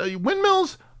notice.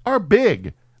 Windmills are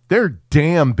big. They're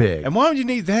damn big. And why would you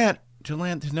need that to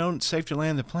know it's safe to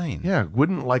land the plane? Yeah,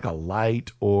 wouldn't like a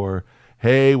light or,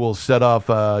 hey, we'll set off,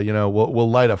 we'll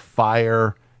light a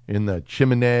fire in the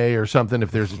chimney or something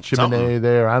if there's a chimney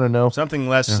there. I don't know. Something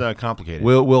less complicated.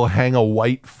 We'll hang a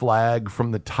white flag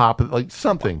from the top, like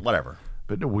something. Whatever.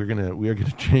 But no, we are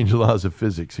gonna change the laws of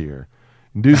physics here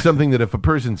and do something that if a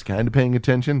person's kind of paying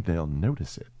attention, they'll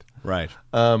notice it. Right.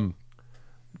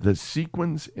 The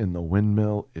sequence in the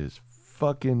windmill is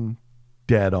fucking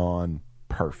dead on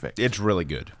perfect. It's really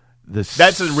good.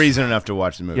 That's a reason enough to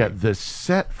watch the movie. Yeah, the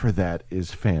set for that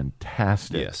is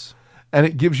fantastic. Yes. And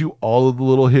it gives you all of the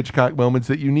little Hitchcock moments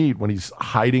that you need when he's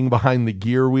hiding behind the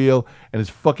gear wheel and his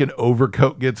fucking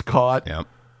overcoat gets caught. Yep.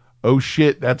 Oh,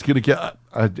 shit, that's going to get...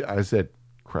 I said,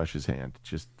 crush his hand.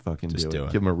 Just fucking Just do do it.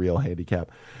 it. Give him a real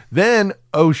handicap. Then,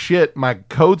 oh shit, my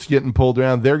coat's getting pulled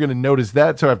around. They're going to notice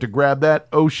that, so I have to grab that.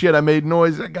 Oh shit, I made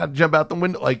noise. I got to jump out the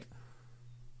window. Like,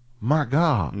 my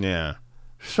God. Yeah.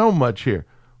 So much here.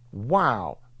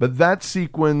 Wow. But that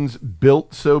sequence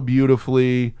built so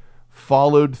beautifully,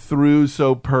 followed through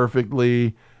so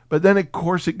perfectly. But then, of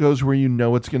course, it goes where you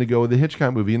know it's going to go with the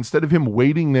Hitchcock movie. Instead of him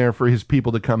waiting there for his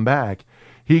people to come back,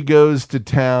 he goes to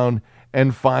town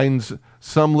and finds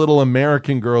some little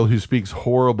American girl who speaks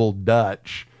horrible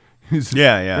Dutch.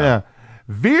 Yeah.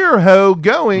 Veer ho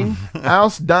going,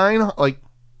 aus dein, like,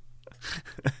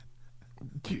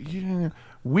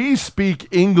 we speak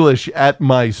English at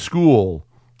my school.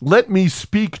 Let me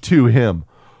speak to him.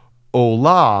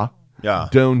 Hola,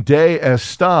 donde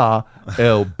está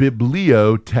el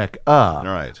biblioteca?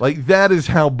 Right. Like, that is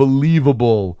how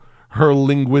believable her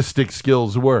linguistic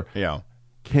skills were. Yeah.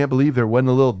 Can't believe there wasn't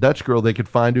a little Dutch girl they could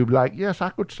find who'd be like, yes, I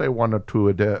could say one or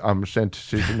two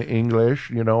sentences in English,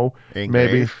 you know.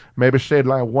 Maybe say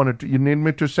like one or two. You need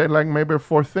me to say like maybe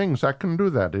 4 things. I can do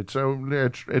that.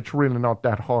 It's really not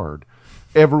that hard.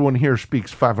 Everyone here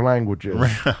speaks 5 languages.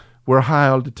 We're high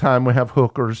all the time. We have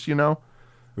hookers, you know.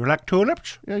 You like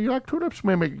tulips? Yeah, you like tulips?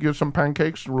 Maybe give some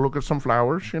pancakes, look at some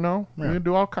flowers, you know. Yeah. You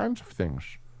do all kinds of things.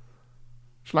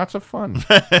 It's lots of fun.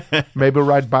 Maybe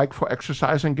ride bike for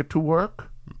exercise and get to work.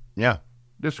 Yeah.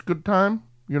 This a good time,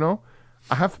 you know.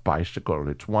 I have a bicycle.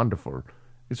 It's wonderful.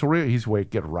 It's a real easy way to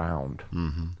get around.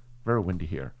 Mm-hmm. Very windy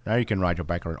here. Now you can ride your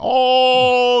bike around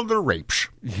all the rapes.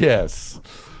 Yes.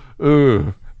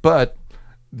 But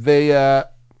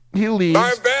he leaves.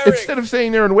 Barbaric. Instead of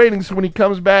staying there and waiting, so when he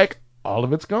comes back, all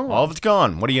of it's gone. All of it's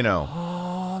gone. What do you know?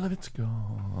 All of it's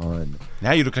gone.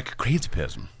 Now you look like a crazy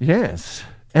person. Yes.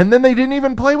 And then they didn't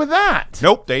even play with that.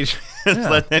 Nope, they just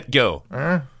let that go.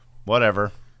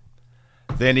 Whatever.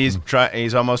 Then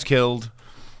he's almost killed,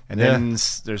 and then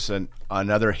there's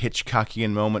another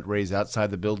Hitchcockian moment where he's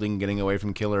outside the building getting away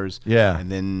from killers. Yeah.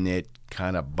 And then it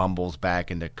kind of bumbles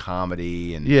back into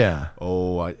comedy. And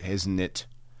isn't it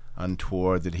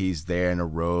untoward that he's there in a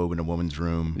robe in a woman's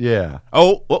room? Yeah.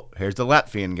 Oh, here's the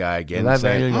Latvian guy again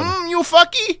saying, you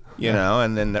fucky. You know,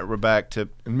 and then we're back to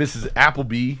Mrs.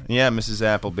 Appleby. Yeah, Mrs.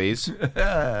 Applebee's.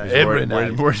 Every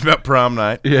night. Worried about prom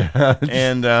night. Yeah.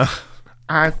 And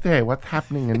I say, what's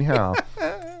happening in here?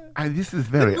 This is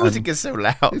very... The music is so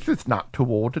loud. This is not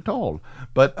toward at all.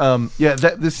 But,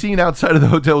 the scene outside of the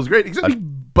hotel was great, except he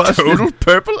busted... Total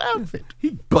purple outfit.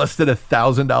 He busted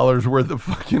 $1,000 worth of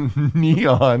fucking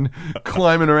neon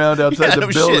climbing around outside the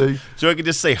building. Shit. So I could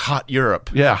just say Hot Europe.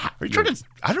 Yeah. Are you trying to...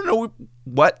 I don't know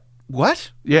what...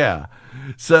 What? Yeah.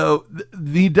 So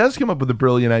he does come up with a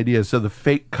brilliant idea. So the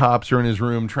fake cops are in his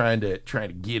room trying to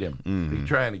get him. Mm-hmm.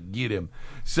 Trying to get him.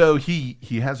 So he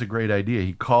has a great idea.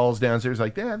 He calls downstairs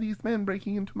like, these men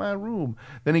breaking into my room.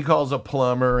 Then he calls a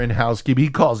plumber and housekeeper. He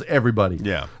calls everybody.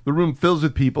 Yeah. The room fills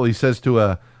with people. He says to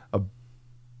a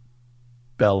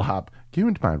bellhop, "Go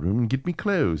into my room and get me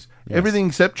clothes." Yes. Everything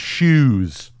except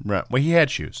shoes. Right. Well, he had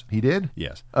shoes. He did?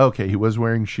 Yes. Okay, he was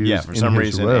wearing shoes. Yeah, for some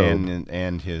reason,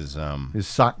 and his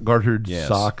sock gartered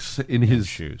socks in his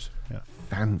shoes. Yeah.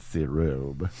 Fancy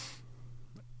robe.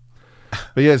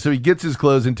 But yeah, so he gets his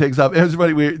clothes and takes off.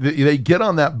 Everybody, they get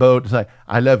on that boat. It's like,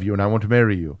 I love you and I want to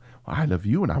marry you. Well, I love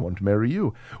you and I want to marry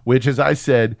you. Which, as I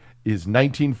said, is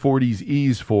 1940s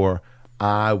ease for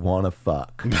I want to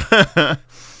fuck.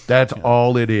 That's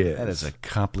all it is. That is a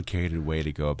complicated way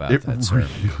to go about that, sir. It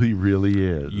really, really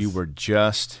is. You were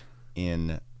just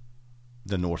in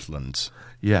the Northlands.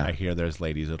 Yeah. I hear there's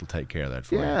ladies that'll take care of that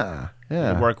for you. Yeah.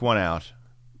 We'll work one out.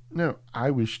 No,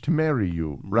 I wish to marry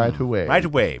you right away. Right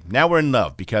away. Now we're in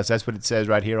love, because that's what it says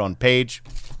right here on page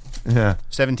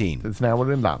 17. It's now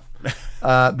we're in love.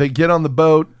 They get on the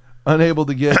boat, unable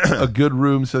to get a good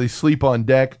room, so they sleep on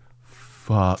deck.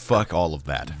 Fuck all of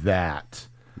that.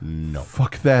 No.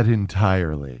 Fuck that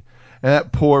entirely. And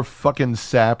that poor fucking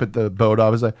sap at the boat, I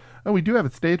was like, oh, we do have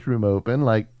a stateroom open.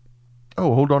 Like,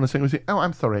 oh, hold on a second. Oh,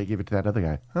 I'm sorry, I gave it to that other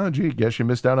guy. Oh, gee, guess you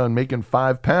missed out on making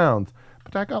 £5.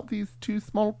 But I got these 2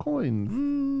 small coins.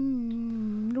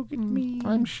 Look at me.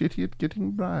 I'm shitty at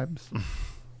getting bribes.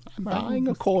 I'm buying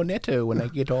a cornetto when I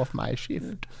get off my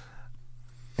shift.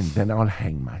 And then I'll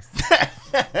hang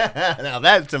myself. Now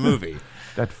that's a movie.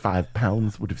 That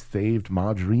 £5 would have saved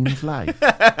Marjorie's life.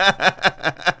 But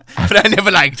I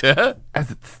never liked her. As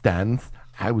it stands,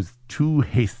 I was too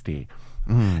hasty.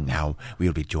 Now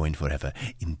we'll be joined forever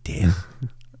in death.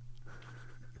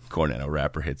 Cornetto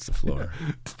wrapper hits the floor.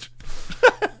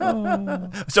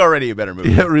 It's already a better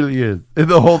movie. Yeah, it really is. And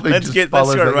the whole thing. Let's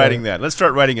start writing that. Let's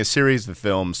start writing a series of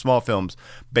films, small films,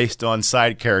 based on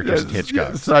side characters in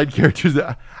Hitchcock. Yeah, side characters.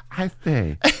 I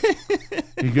say.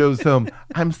 He goes home.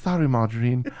 I'm sorry,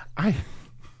 Margarine.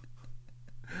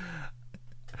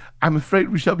 I'm afraid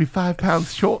we shall be 5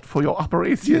 pounds short for your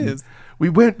operation. Yes. We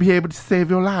won't be able to save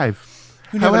your life.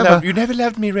 You never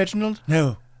loved me, Reginald?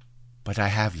 No, but I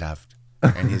have loved.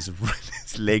 And his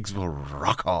legs will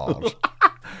rock hard.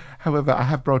 However, I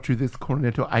have brought you this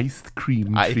Cornetto iced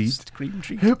cream treat. Cream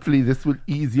treat. Hopefully this will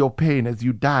ease your pain as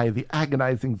you die the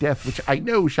agonizing death which I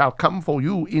know shall come for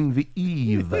you in the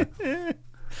eve.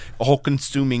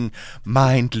 All-consuming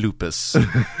mind lupus.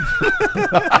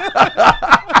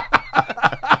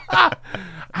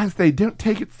 As they don't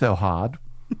take it so hard.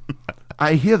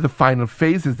 I hear the final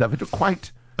phases of it are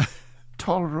quite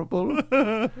tolerable.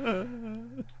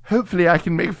 Hopefully I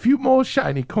can make a few more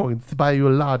shiny coins to buy you a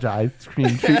large ice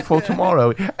cream treat for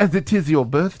tomorrow, as it is your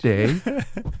birthday.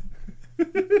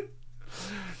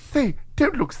 Say,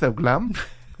 don't look so glum.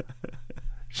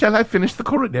 Shall I finish the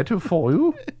cornetto for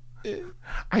you?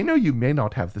 I know you may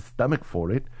not have the stomach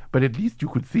for it, but at least you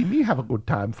could see me have a good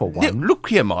time for one. No, look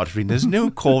here, Margarine. There's no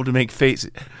call to make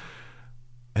faces.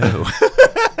 Oh.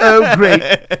 Oh, great.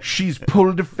 She's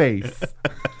pulled a face.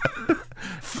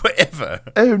 Forever.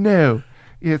 Oh, no.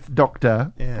 Yes,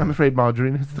 doctor. Yeah. I'm afraid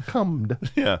Margarine has succumbed.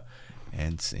 Yeah.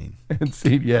 And scene. And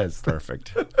scene, yes.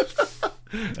 Perfect.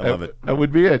 I love it. That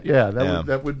would be it. Yeah,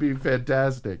 that would be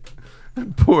fantastic.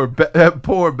 Poor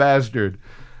bastard.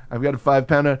 I've got a 5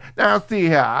 pounder. Now, see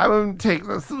here, I won't take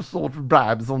some sort of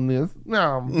bribes on this.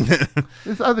 No.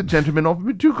 This other gentleman offered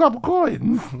me 2 copper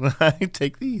coins. I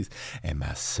take these, and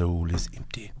my soul is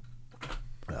empty.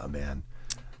 Oh, man.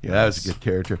 Yeah, that was a good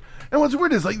character. And what's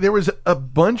weird is, like, there was a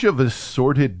bunch of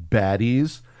assorted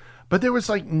baddies, but there was,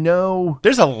 like, no...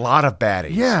 There's a lot of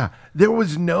baddies. Yeah. There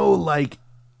was no, like,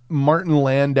 Martin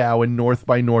Landau in North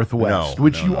by Northwest,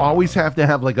 which you always have to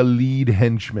have, like, a lead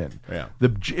henchman. Yeah.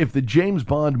 If the James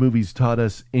Bond movies taught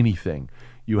us anything,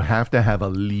 you have to have a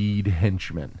lead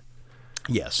henchman.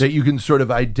 Yes. That you can sort of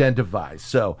identify.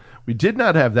 So we did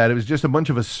not have that. It was just a bunch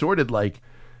of assorted, like,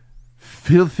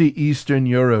 filthy Eastern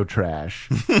Euro trash.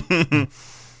 It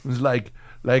was like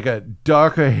a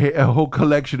whole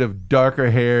collection of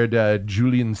darker-haired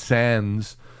Julian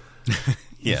Sands.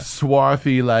 Yeah.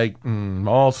 Swarthy, like,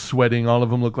 all sweating. All of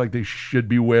them look like they should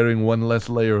be wearing one less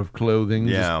layer of clothing.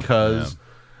 Yeah. Just because.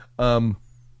 Yeah.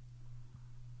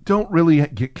 Don't really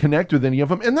connect with any of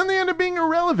them. And then they end up being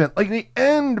irrelevant. Like, the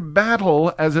end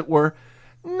battle, as it were,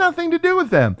 nothing to do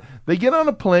with them. They get on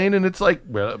a plane, and it's like,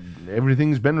 well,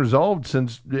 everything's been resolved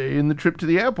since in the trip to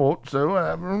the airport. So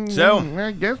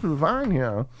I guess we're fine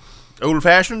here.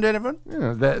 Old-fashioned, anyone?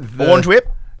 Yeah, orange whip?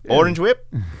 Yeah. Orange whip?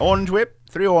 Orange whip?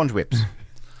 3 orange whips.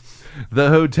 The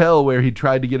hotel where he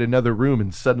tried to get another room,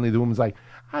 and suddenly the woman's like,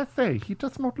 I say, he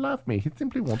does not love me. He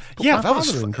simply wants to put my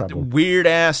father in trouble.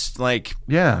 Weird-ass, like,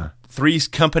 Three's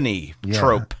Company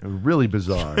trope. Really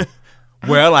bizarre.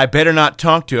 Well, I better not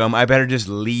talk to him. I better just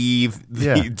leave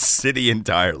the city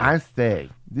entirely. I say,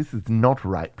 this is not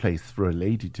right place for a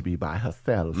lady to be by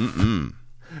herself.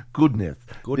 Goodness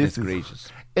gracious.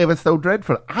 Ever so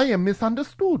dreadful. I am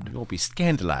misunderstood. You'll be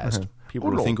scandalized.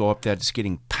 People will think, up there just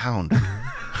getting pounded.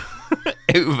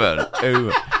 over.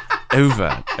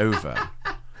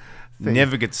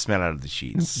 Never get the smell out of the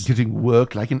sheets. Getting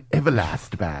worked like an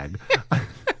Everlast bag.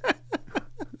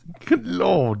 Good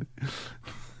Lord.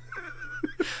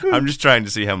 I'm just trying to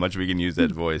see how much we can use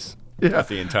that voice with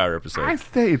the entire episode. I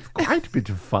say it's quite a bit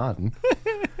of fun.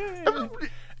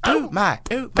 Oh my.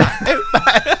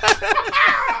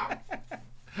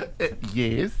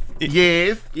 Yes.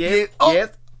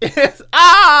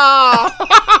 Ah!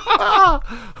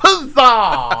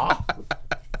 Huzzah!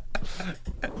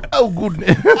 Oh,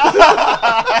 goodness.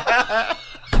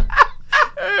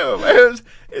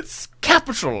 It's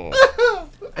capital.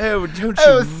 Oh, don't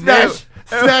you know?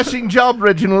 Smashing job,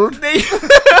 Reginald.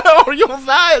 Your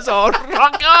thighs are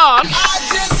rock on.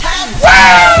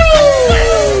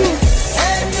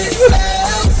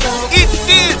 It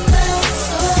did.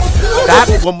 That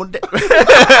woman.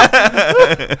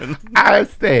 I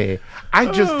say, I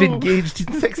just engaged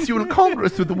in sexual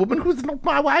congress with a woman who's not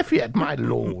my wife yet, my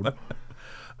lord.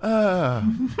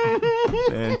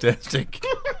 Fantastic.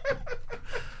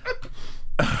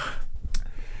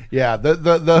 Yeah,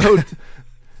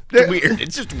 the weird.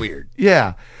 It's just weird.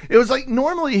 Yeah. It was like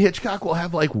normally Hitchcock will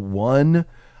have like one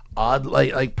odd,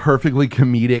 like perfectly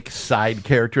comedic side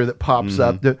character that pops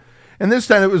up. And this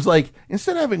time it was like,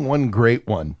 instead of having one great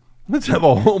one, let's have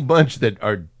a whole bunch that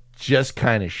are just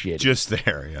kind of shitty. Just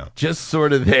there, yeah. Just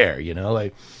sort of there, you know,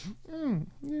 like,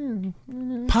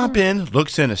 Pop in, look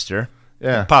sinister.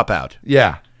 Yeah. Pop out.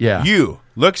 Yeah. You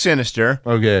look sinister.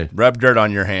 Okay. Rub dirt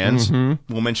on your hands.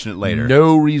 Mm-hmm. We'll mention it later.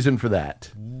 No reason for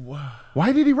that.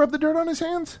 Why did he rub the dirt on his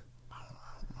hands?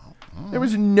 There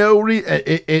was no reason.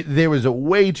 There was a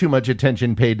way too much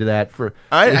attention paid to that.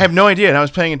 I have no idea, and I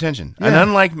was paying attention. Yeah. And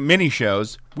unlike mini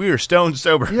shows, we were stone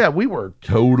sober. Yeah, we were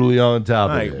totally on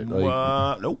top of it.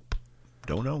 Nope.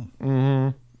 Don't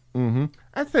know.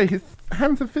 I say his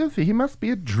hands are filthy. He must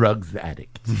be a drugs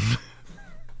addict.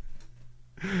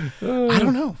 I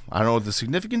don't know. I don't know the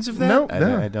significance of that. No.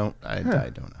 I don't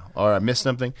know. Or I missed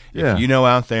something. If you know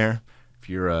out there, if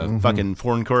you're a fucking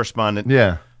foreign correspondent,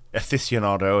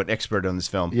 aficionado, an expert on this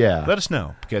film, let us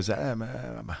know, because and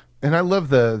I love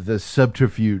the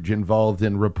subterfuge involved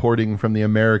in reporting from the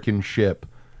American ship.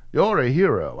 You're a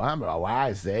hero.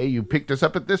 I say you picked us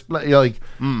up at this place.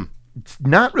 It's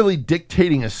not really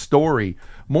dictating a story,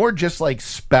 more just like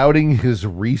spouting his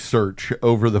research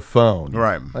over the phone.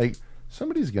 Right. Like,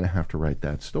 somebody's going to have to write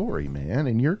that story, man,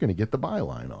 and you're going to get the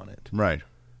byline on it. Right.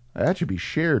 That should be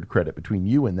shared credit between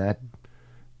you and that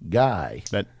guy.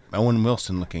 That Owen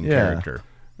Wilson-looking character.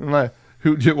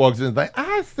 Who just walks in and is like,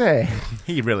 I say.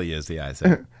 He really is the I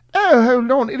say. Oh,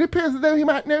 hold on. It appears as though he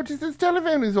might notice his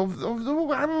telephone is off.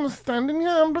 I'm standing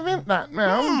here and prevent that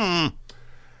now.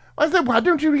 I said, why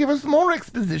don't you give us more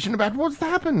exposition about what's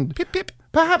happened? Pip, pip.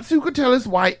 Perhaps you could tell us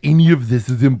why any of this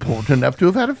is important enough to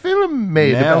have had a film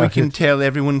made about it. Now we can tell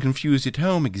everyone confused at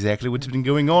home exactly what's been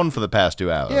going on for the past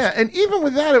 2 hours. Yeah, and even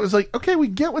with that, it was like, okay, we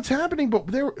get what's happening, but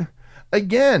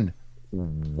again,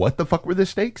 what the fuck were the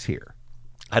stakes here?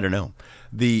 I don't know.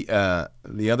 The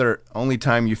only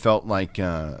time you felt like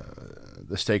the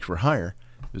stakes were higher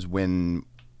was when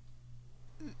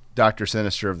Dr.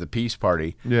 Sinister of the Peace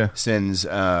Party sends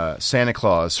Santa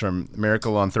Claus from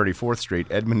Miracle on 34th Street,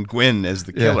 Edmund Gwynn, as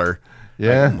the killer.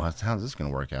 Yeah. Like, how's this going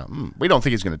to work out? We don't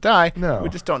think he's going to die. No. We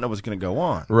just don't know what's going to go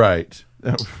on. Right.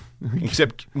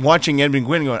 Except watching Edmund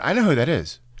Gwynn going, I know who that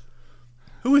is.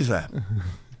 Who is that?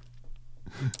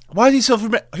 Why is he so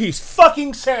familiar? He's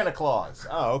fucking Santa Claus.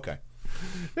 Oh, okay.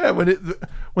 Yeah, when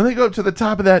they go up to the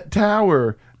top of that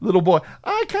tower, little boy,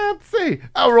 I can't see.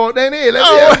 All right, then here,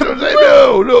 let me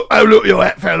no, look. Oh, look, your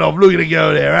hat fell off. Look at it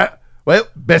go there, huh? Well,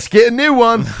 best get a new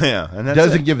one. Yeah, and that's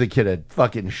doesn't give the kid a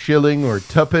fucking shilling or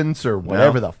tuppence or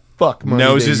whatever the fuck money.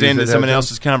 Noses into someone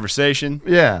else's conversation.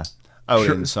 Yeah.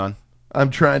 Odin, son. I'm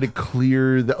trying to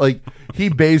clear the, like, he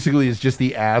basically is just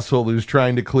the asshole who's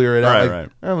trying to clear it out. Right.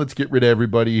 Oh, let's get rid of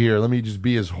everybody here. Let me just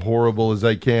be as horrible as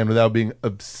I can without being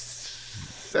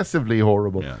obsessively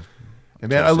horrible. Yeah. And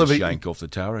man, I love it. Yank off the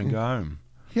tower and go home.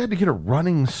 He had to get a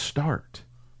running start.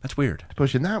 That's weird.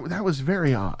 Pushing that was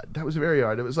very odd. That was very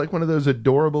odd. It was like one of those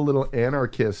adorable little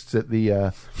anarchists at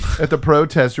the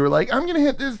protest who were like, I'm gonna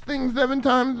hit this thing 7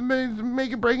 times,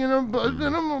 make it break, and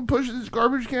then I'm gonna push this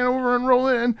garbage can over and roll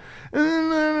it in,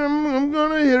 and then I'm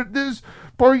gonna hit this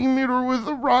parking meter with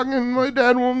a rock, and my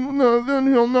dad won't know.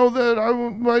 Then he'll know that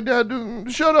my dad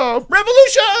doesn't. Shut up,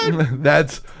 revolution.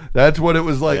 That's what it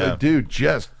was like. Yeah. Like, dude,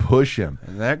 just push him.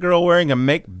 And that girl wearing a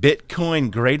 "Make Bitcoin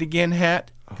Great Again"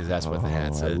 hat. Because that's what the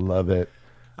hat said. I love it.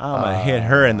 I'm going to hit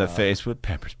her in the face with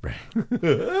pepper spray.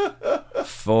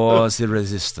 For the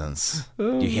resistance.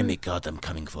 You hear me, God? I'm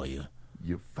coming for you.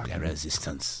 You fucking... The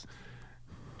resistance.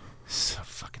 So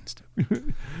fucking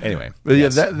stupid. Anyway. But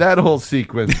yes. Yeah, that whole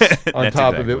sequence on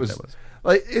top of it was...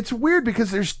 Like, it's weird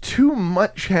because there's too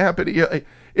much happening.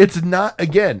 It's not,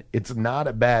 again, it's not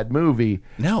a bad movie.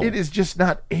 No. It is just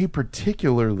not a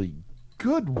particularly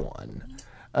good one.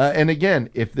 And again,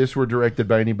 if this were directed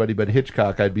by anybody but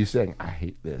Hitchcock, I'd be saying, I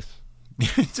hate this.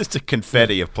 It's just a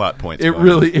confetti of plot points. It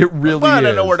really is. I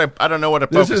don't know where to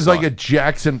focus. This is like a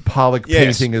Jackson Pollock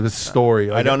painting of the story.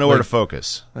 Like, I don't know where to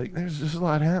focus. Like, there's just a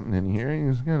lot happening here.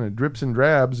 It's kind of drips and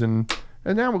drabs, and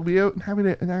now we'll be out and having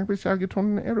it. And I wish I could get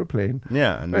on an aeroplane.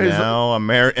 Yeah, and now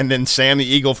and then Sam the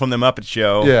Eagle from the Muppet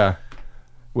Show. Yeah.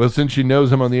 Well, since she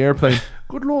knows I'm on the airplane,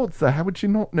 good Lord, sir, how would she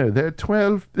not know? There are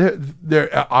 12.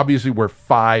 There obviously were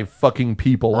 5 fucking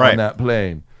people on that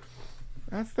plane.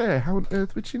 That's there. How on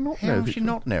earth would she not know? How would she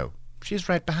not know? She's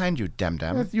right behind you,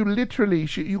 dam-dam. Yes, you literally...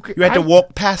 You had to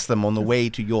walk past them on the way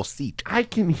to your seat. I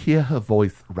can hear her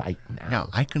voice right now. No,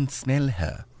 I can smell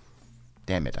her.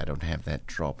 Damn it, I don't have that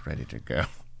drop ready to go.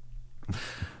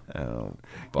 Oh,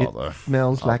 bother. It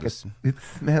smells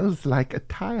like a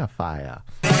tire fire.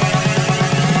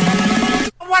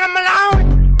 What am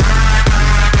alone?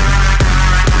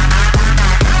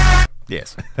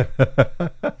 Yes.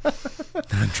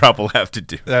 Drop will have to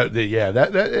do.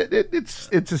 It's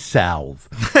a salve.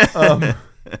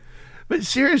 But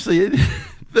seriously,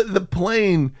 the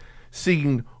plane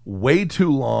scene way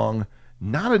too long.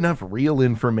 not enough real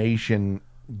information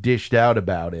dished out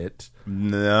about it.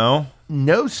 No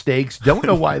stakes. Don't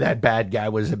know why that bad guy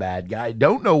was a bad guy.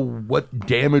 Don't know what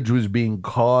damage was being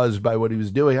caused by what he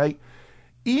was doing.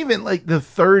 Even like the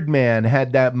third man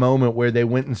had that moment where they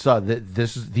went and saw that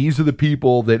these are the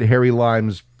people that Harry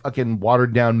Lime's fucking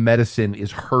watered down medicine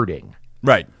is hurting.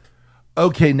 Right.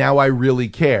 Okay, now I really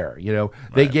care.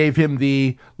 They gave him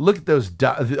look at those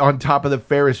dots on top of the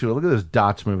Ferris wheel. Look at those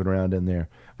dots moving around in there.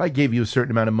 If I gave you a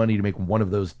certain amount of money to make one of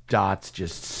those dots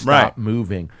just stop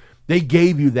moving, they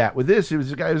gave you that. With this, it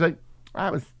was a guy who was like,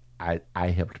 I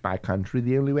helped my country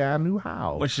the only way I knew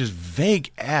how. Which is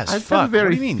vague as I've fuck. got a very what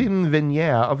do you mean? thin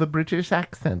veneer of a British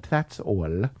accent, that's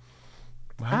all.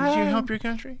 How did you help your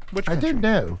country? Which country? I don't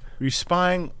know. Were you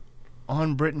spying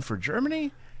on Britain for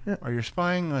Germany? Yeah. Are you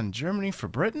spying on Germany for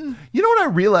Britain? You know what I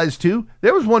realized, too?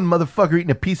 There was one motherfucker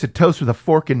eating a piece of toast with a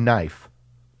fork and knife.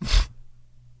 I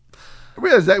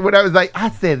realized that when I was like, I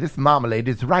said this marmalade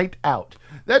is right out.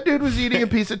 That dude was eating a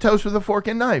piece of toast with a fork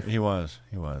and knife. He was.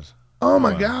 Oh,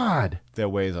 my God. Their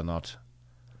ways are not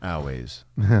our ways.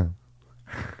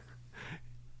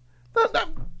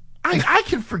 I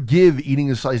can forgive eating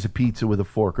a slice of pizza with a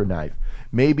fork or knife.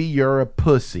 Maybe you're a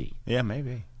pussy. Yeah,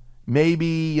 maybe.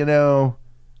 Maybe, I don't know.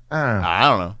 I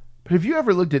don't know. But if you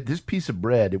ever looked at this piece of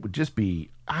bread, it would just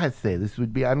be, I'd say this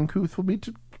would be uncouth for me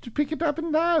to pick it up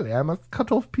entirely. I must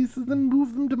cut off pieces and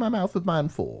move them to my mouth with mine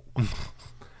fork.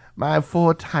 My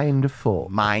four-tined fork.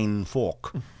 Mine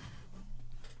fork.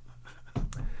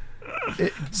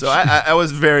 So I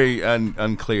was very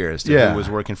unclear as to who was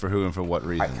working for who and for what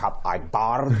reason. I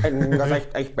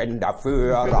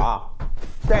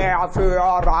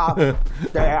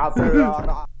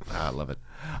love it.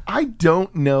 I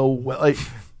don't know.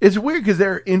 It's weird because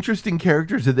there are interesting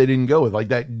characters that they didn't go with. Like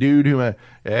that dude who,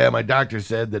 my doctor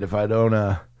said that if I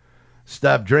don't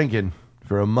stop drinking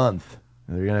for a month,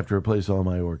 they're going to have to replace all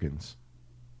my organs.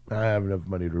 I have enough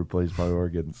money to replace my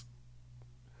organs.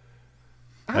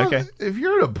 Okay. If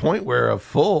you're at a point where a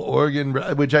full organ,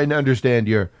 which I understand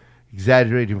you're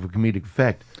exaggerating for comedic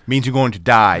effect, means you're going to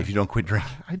die if you don't quit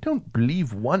drinking. I don't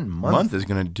believe 1 month. Month is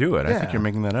going to do it. Yeah. I think you're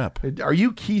making that up. Are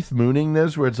you Keith Mooning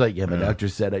this, where it's like, my doctor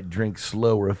said I'd drink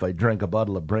slower if I drank a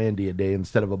bottle of brandy a day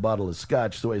instead of a bottle of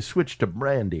scotch, so I switched to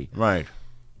brandy. Right.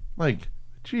 Like,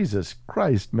 Jesus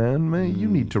Christ, man, you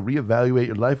need to reevaluate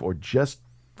your life or just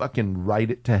fucking write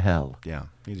it to hell. Yeah,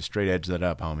 you need to straight edge that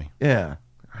up, homie. Yeah.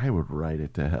 I would write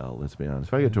it to hell, let's be honest.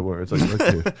 If I get to work, it's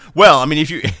like, look, well, I mean, if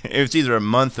it's either a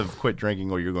month of quit drinking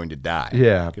or you're going to die.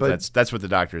 Yeah. But that's what the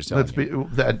doctor is telling you.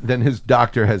 Then his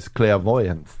doctor has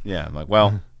clairvoyance. Yeah, I'm like,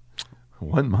 well.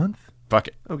 1 month? Fuck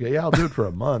it. Okay, yeah, I'll do it for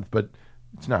a month, but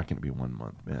it's not going to be 1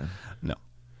 month, man. No.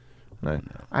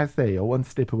 I say you're one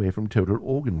step away from total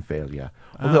organ failure.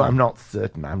 Although I'm not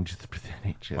certain. I'm just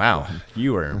pretending. Wow.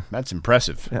 That's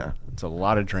impressive. Yeah. It's a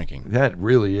lot of drinking. That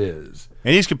really is.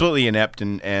 And he's completely inept,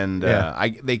 and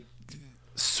they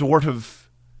sort of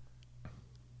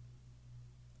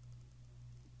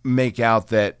make out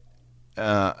that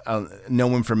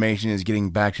no information is getting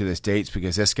back to the States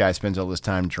because this guy spends all this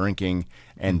time drinking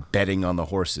and betting on the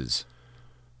horses.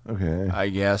 Okay. I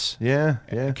guess. Yeah.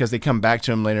 Because they come back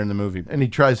to him later in the movie. And he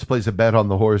tries to place a bet on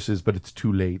the horses, but it's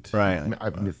too late. Right.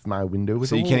 I've missed my window with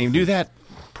so you can't even do that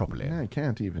properly. Yeah, I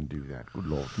can't even do that. Good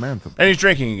Lord. Man. And he's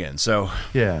drinking again, so.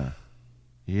 Yeah.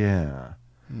 I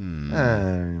don't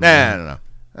know.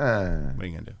 What are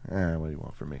you going to do? What do you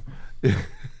want from me?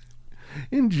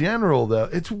 In general, though,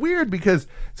 it's weird because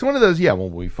it's one of those,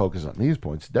 when we focus on these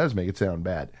points, it does make it sound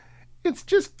bad. It's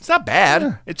not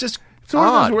bad. It's just it's one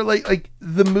of those where like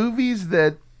the movies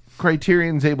that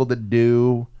Criterion's able to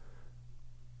do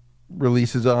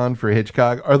releases on for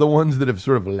Hitchcock are the ones that have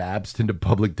sort of lapsed into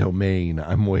public domain,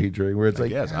 I'm wagering, where it's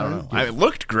like, yes, I don't know. It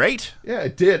looked great. Yeah,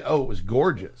 it did. Oh, it was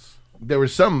gorgeous. There were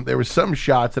some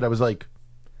shots that I was like,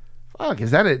 fuck,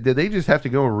 is that it? Did they just have to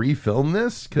go refilm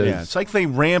this? Yeah, it's like they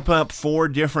ramp up 4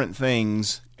 different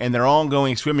things and they're all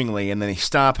going swimmingly, and then they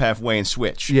stop halfway and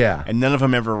switch. Yeah. And none of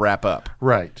them ever wrap up.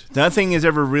 Right. Nothing is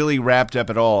ever really wrapped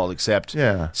up at all, except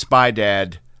Spy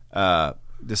Dad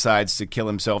decides to kill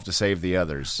himself to save the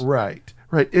others. Right.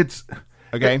 It's...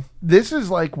 Okay. This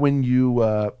is like when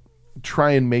you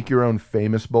try and make your own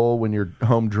famous bowl when you're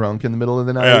home drunk in the middle of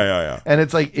the night. Yeah. And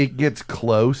it's like, it gets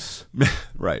close.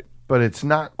 Right. But it's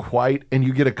not quite, and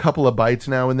you get a couple of bites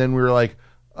now, and then we were like,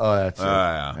 oh, that's it.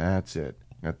 That's it.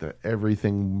 Got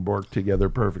everything worked together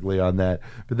perfectly on that.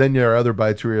 But then there are other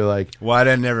bites where you're like, why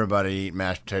didn't everybody eat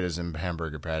mashed potatoes and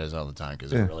hamburger patties all the time?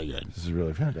 Because they're really good. This is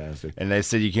really fantastic. And they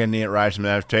said you can't eat rice and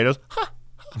mashed potatoes.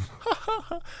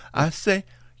 I say,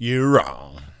 you're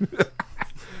wrong.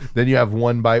 Then you have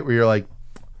one bite where you're like,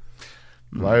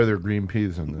 Why are there green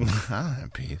peas in this? I don't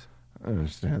have peas. I don't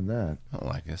understand that. I don't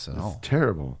like this at all. It's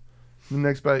terrible. The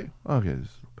next bite. Okay.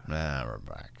 Now we're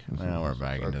back. Now we're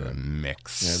back into the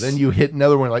mix. Yeah, then you hit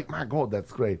another one like, my God,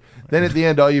 that's great. Then at the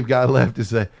end, all you've got left is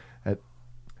that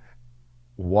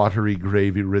watery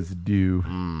gravy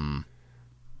residue.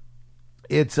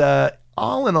 It's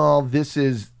all in all, this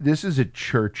is a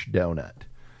church donut.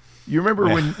 You remember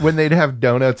when they'd have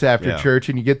donuts after church,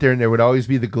 and you get there, and there would always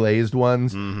be the glazed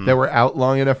ones that were out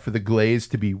long enough for the glaze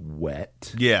to be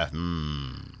wet. Yeah.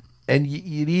 And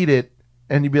you'd eat it,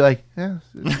 and you'd be like, yeah,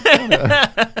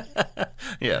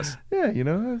 yes. Yeah, you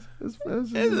know, it's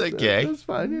okay. That's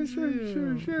fine. Yeah,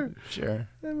 sure.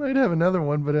 I might have another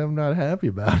one, but I'm not happy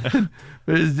about it.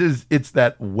 But it's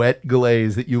that wet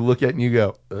glaze that you look at and you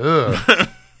go, ugh.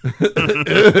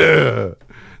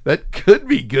 That could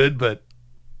be good, but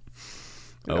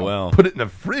put it in the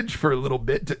fridge for a little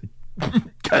bit to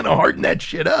kind of harden that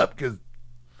shit up, because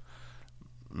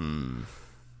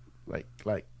like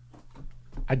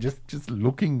I just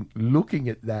looking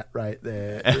at that right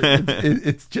there,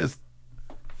 it's just,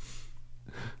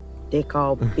 they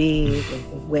call big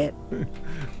and wet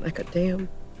like a damn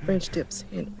French dip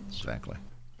sandwich. Exactly.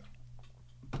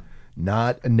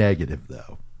 Not a negative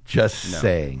though, just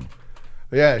saying.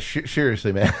 Yeah,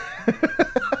 seriously, man.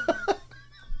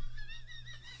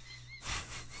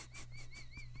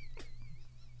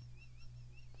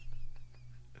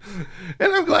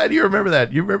 And I'm glad you remember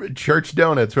that. You remember church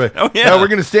donuts, right? Oh, yeah. Now we're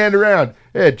going to stand around.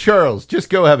 Hey, Charles, just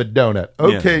go have a donut.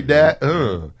 Okay, Dad.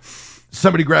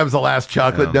 Somebody grabs the last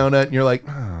chocolate donut, and you're like,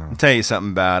 I'll tell you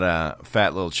something about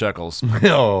fat little chuckles.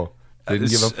 No, didn't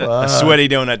give a fuck. A sweaty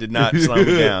donut did not slow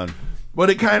me down. What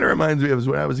it kind of reminds me of is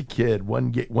when I was a kid,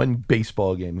 one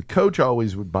baseball game. The coach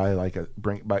always would buy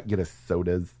get us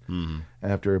sodas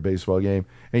after a baseball game,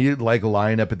 and you'd like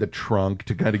line up at the trunk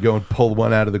to kind of go and pull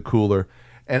one out of the cooler.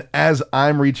 And as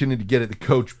I'm reaching in to get it, the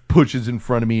coach pushes in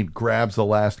front of me and grabs the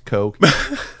last Coke.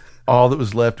 All that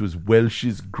was left was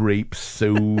Welch's grape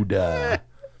soda.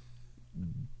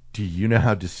 Do you know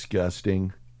how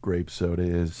disgusting grape soda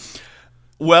is?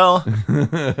 Well,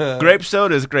 grape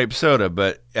soda is grape soda,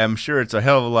 but I'm sure it's a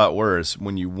hell of a lot worse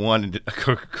when you wanted a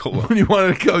Coca-Cola. When you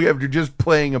wanted a Coke after just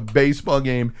playing a baseball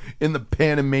game in the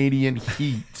Panamanian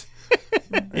heat.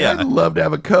 Yeah. I'd love to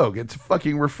have a Coke. It's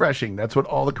fucking refreshing. That's what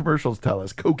all the commercials tell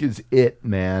us. Coke is it,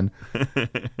 man.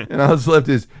 And all that's left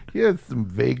is, here's some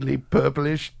vaguely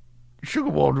purplish sugar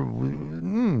water.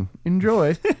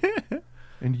 Enjoy.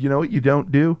 And you know what you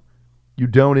don't do? You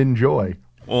don't enjoy.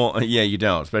 Well, yeah, you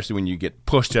don't, especially when you get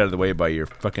pushed out of the way by your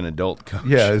fucking adult coach.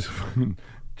 Yeah, this fucking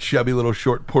chubby little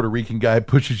short Puerto Rican guy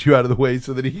pushes you out of the way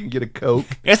so that he can get a Coke.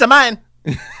 It's a mine.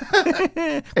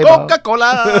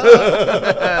 Coca-Cola.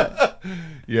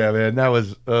 Yeah, man, that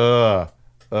was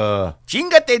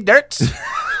Chingate dirts.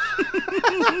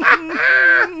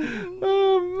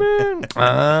 Oh man.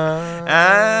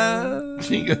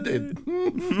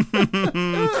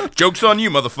 Joke's on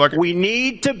you, motherfucker. We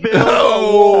need to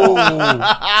build.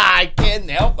 I can't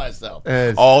help myself.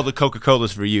 All the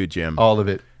Coca-Cola's for you, Jim. All of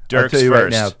it. Dirk's I'll tell you first.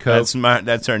 right now, Coke.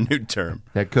 That's our new term.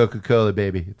 That Coca-Cola,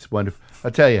 baby. It's wonderful. I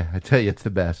tell you, it's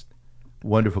the best.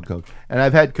 Wonderful Coke. And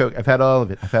I've had Coke. I've had all of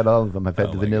it. I've had all of them. I've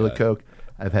had the vanilla Coke.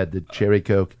 I've had the cherry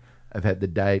Coke. I've had the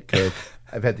Diet Coke.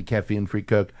 I've had the caffeine-free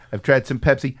Coke. I've tried some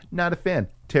Pepsi. Not a fan.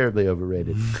 Terribly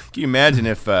overrated. Can you imagine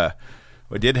if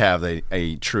we did have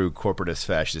a true corporatist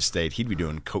fascist state? He'd be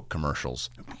doing Coke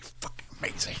commercials. It'd be fucking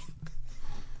amazing.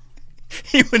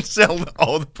 He would sell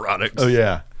all the products. Oh,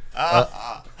 yeah.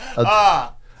 I'll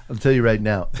tell you right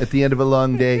now, at the end of a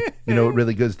long day, you know what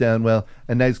really goes down well?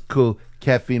 A nice, cool,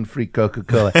 caffeine-free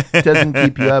Coca-Cola. It doesn't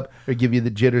keep you up or give you the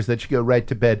jitters that you go right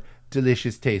to bed.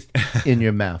 Delicious taste in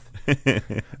your mouth.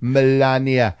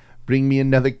 Melania, bring me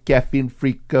another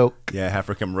caffeine-free Coke. Yeah, have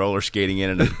her come roller skating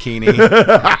in a bikini. Make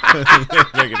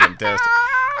it fantastic.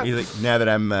 He's like, now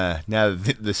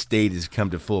that the state has come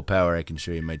to full power, I can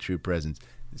show you my true presence.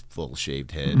 This full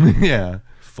shaved head. Yeah.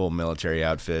 Full military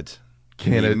outfit.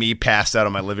 Me passed out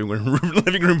on my living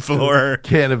room floor.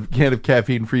 Can of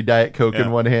caffeine-free Diet Coke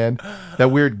in one hand. That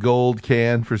weird gold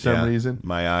can for some reason.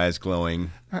 My eyes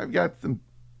glowing. I've got some.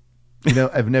 You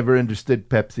know, I've never understood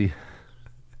Pepsi.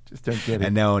 Just don't get it.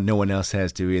 And now no one else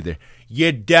has to either.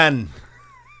 You're done.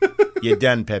 You're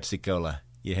done, Pepsi Cola.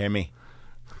 You hear me?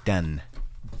 Done.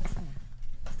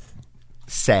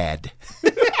 Sad.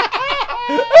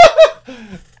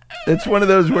 It's one of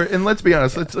those where, and let's be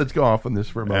honest, let's go off on this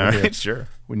for a moment. All right, sure.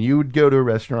 When you would go to a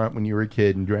restaurant when you were a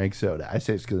kid and drank soda, I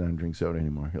say it's because I don't drink soda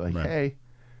anymore. You're like, hey,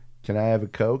 can I have a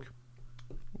Coke?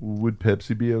 Would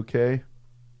Pepsi be okay?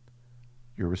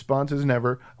 Your response is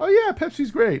never, oh yeah,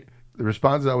 Pepsi's great. The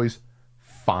response is always,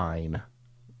 fine.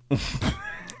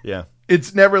 Yeah.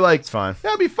 It's never like, it's fine.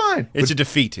 That'll be fine. It's a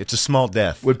defeat. It's a small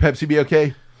death. Would Pepsi be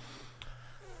okay?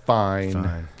 Fine.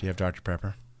 Fine. Do you have Dr.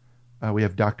 Pepper? We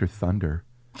have Dr. Thunder.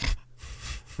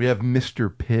 We have Mr.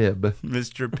 Pibb.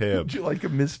 Mr. Pibb. Would you like a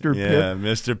Mr. Pibb? Yeah,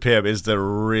 Mr. Pibb is the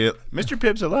real... Mr.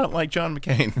 Pibb's a lot like John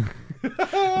McCain.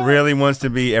 Really wants to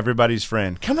be everybody's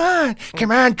friend. Come on,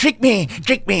 trick me.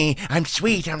 I'm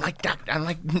sweet. I'm like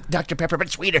Dr. Pepper, but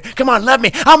sweeter. Come on, love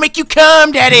me. I'll make you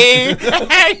come, Daddy.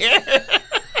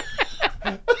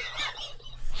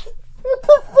 What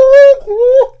the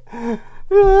fuck?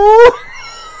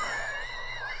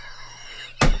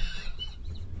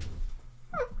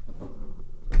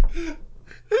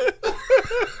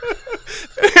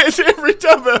 Every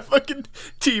time a fucking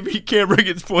TV camera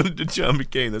gets pointed to John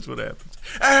McCain, that's what happens.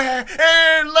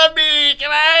 Love me,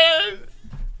 come on.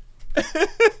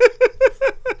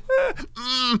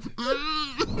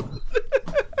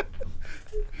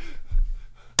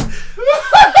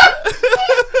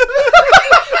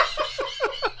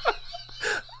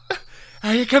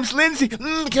 Here comes Lindsay.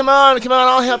 Come on,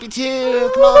 I'll help you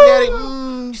too. Come on, Daddy.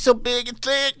 You're so big and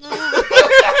thick. You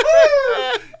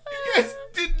guys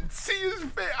didn't see his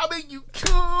face. I'll make you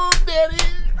come, Daddy.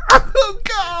 Oh,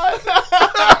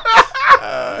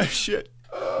 God. Shit.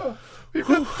 We've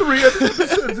got 300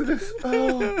 episodes of this.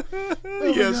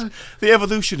 Yes, the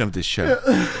evolution of this show.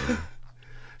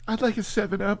 I'd like a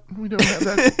 7-Up. We don't have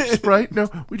that Sprite. No,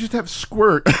 we just have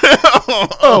Squirt.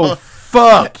 Oh,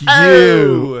 fuck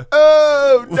you.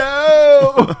 Oh,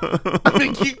 no. I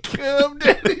make you come,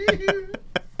 Daddy.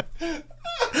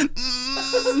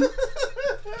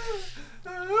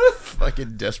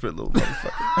 Fucking desperate little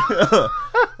motherfucker.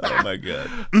 Oh, my God.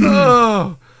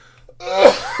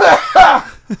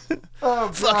 Oh,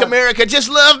 fuck America, just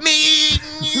love me.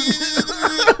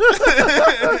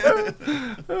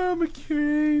 Oh,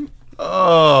 McCain.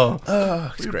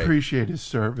 Oh, we great. appreciate his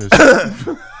service.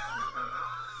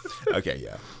 Okay,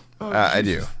 yeah. I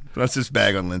do. Let's just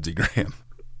bag on Lindsey Graham.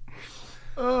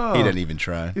 He doesn't even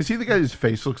try. Is he the guy whose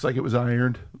face looks like it was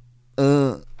ironed?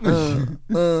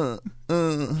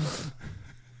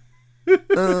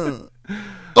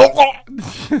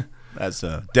 That's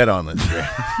dead on Lindsey Graham.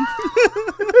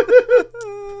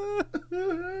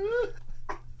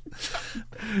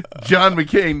 John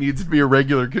McCain needs to be a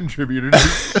regular contributor to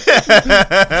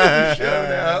the show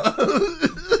now.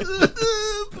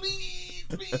 Please.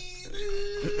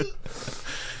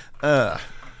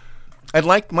 I'd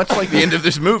like, much like the end of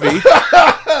this movie,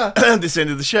 this end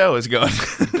of the show is going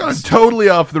totally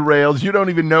off the rails. You don't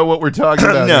even know what we're talking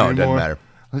about No, anymore. it doesn't matter.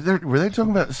 Were they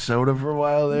talking about soda for a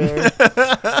while there?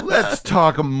 Let's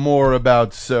talk more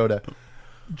about soda.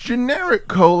 Generic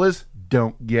colas,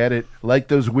 don't get it. Like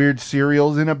those weird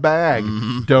cereals in a bag.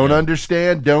 Don't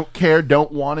understand, don't care,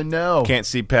 don't want to know. Can't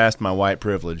see past my white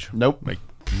privilege. Nope.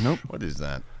 Nope. What is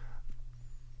that?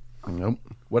 Nope.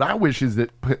 What I wish is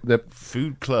that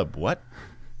Food Club, what?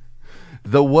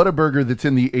 The Whataburger that's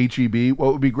in the HEB,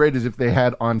 what would be great is if they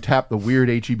had on tap the weird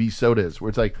HEB sodas, where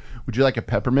it's like, would you like a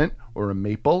peppermint or a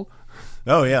maple?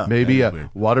 Oh, yeah. Maybe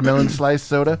a watermelon slice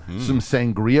soda, some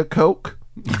sangria Coke.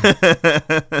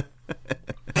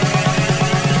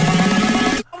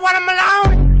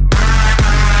 Watermelon!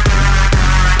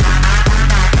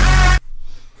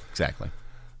 Exactly.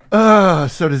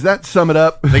 So does that sum it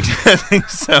up? I think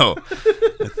so.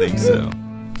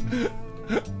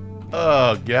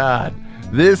 Oh, God.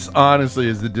 This, honestly,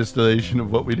 is the distillation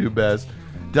of what we do best.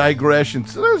 Digression.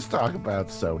 So let's talk about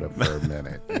soda for a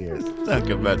minute here. Talk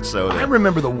about soda. I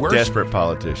remember the worst. Desperate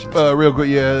politicians. Real quick,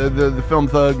 yeah, the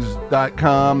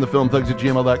filmthugs.com,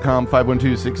 thefilmthugs@gmail.com,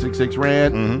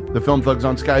 512-666-RANT, The Film Thugs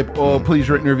on Skype. Oh, please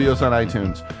rate and review us on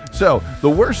iTunes. So, the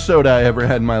worst soda I ever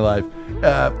had in my life.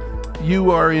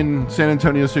 You are in San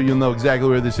Antonio, so you'll know exactly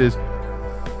where this is.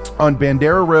 On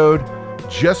Bandera Road,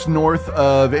 just north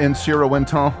of Encierro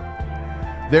Wenton,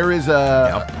 there is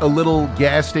a little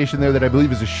gas station there that I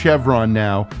believe is a Chevron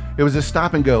now. It was a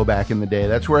stop and go back in the day.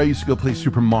 That's where I used to go play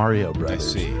Super Mario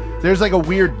Brothers. I see. There's like a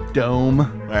weird dome.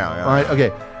 Yeah. All right,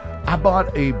 okay. I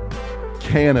bought a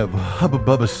can of Hubba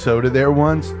Bubba soda there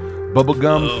once.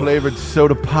 Bubblegum flavored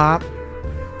soda pop.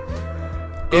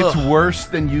 It's worse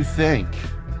than you think.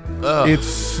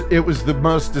 It was the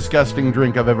most disgusting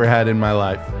drink I've ever had in my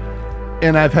life.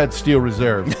 And I've had Steel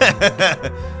Reserve.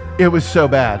 It was so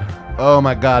bad. Oh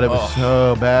my God, it was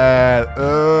so bad.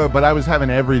 But I was having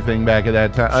everything back at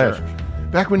that time. Sure.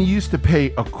 Back when you used to pay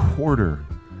 $0.25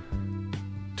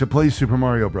 to play Super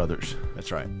Mario Brothers.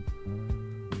 That's right.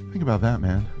 Think about that,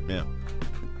 man. Yeah.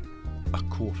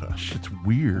 $0.25. Shit's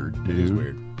weird, dude. It is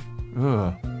weird.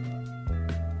 Ugh.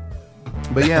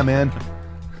 But yeah, man.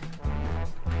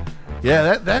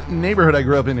 Yeah, that neighborhood I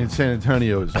grew up in San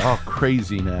Antonio is all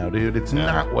crazy now, dude. It's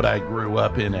not what I grew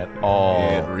up in at all.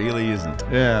 It really isn't.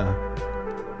 Yeah.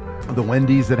 The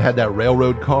Wendy's that had that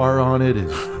railroad car on it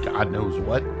is God knows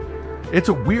what. It's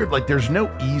a weird, like, there's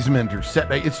no easement or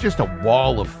setback. It's just a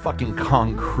wall of fucking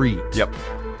concrete. Yep.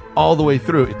 All the way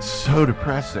through. It's so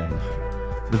depressing.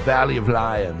 The Valley of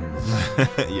Lions.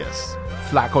 Yes.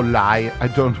 Flacco lie. I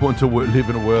don't want to live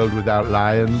in a world without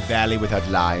lions. Valley without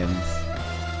lions.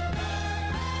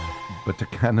 But a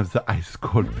can of the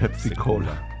ice-cold Pepsi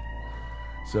Cola.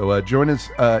 So join us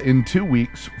in 2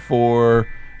 weeks for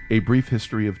A Brief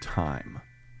History of Time.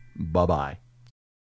 Bye-bye.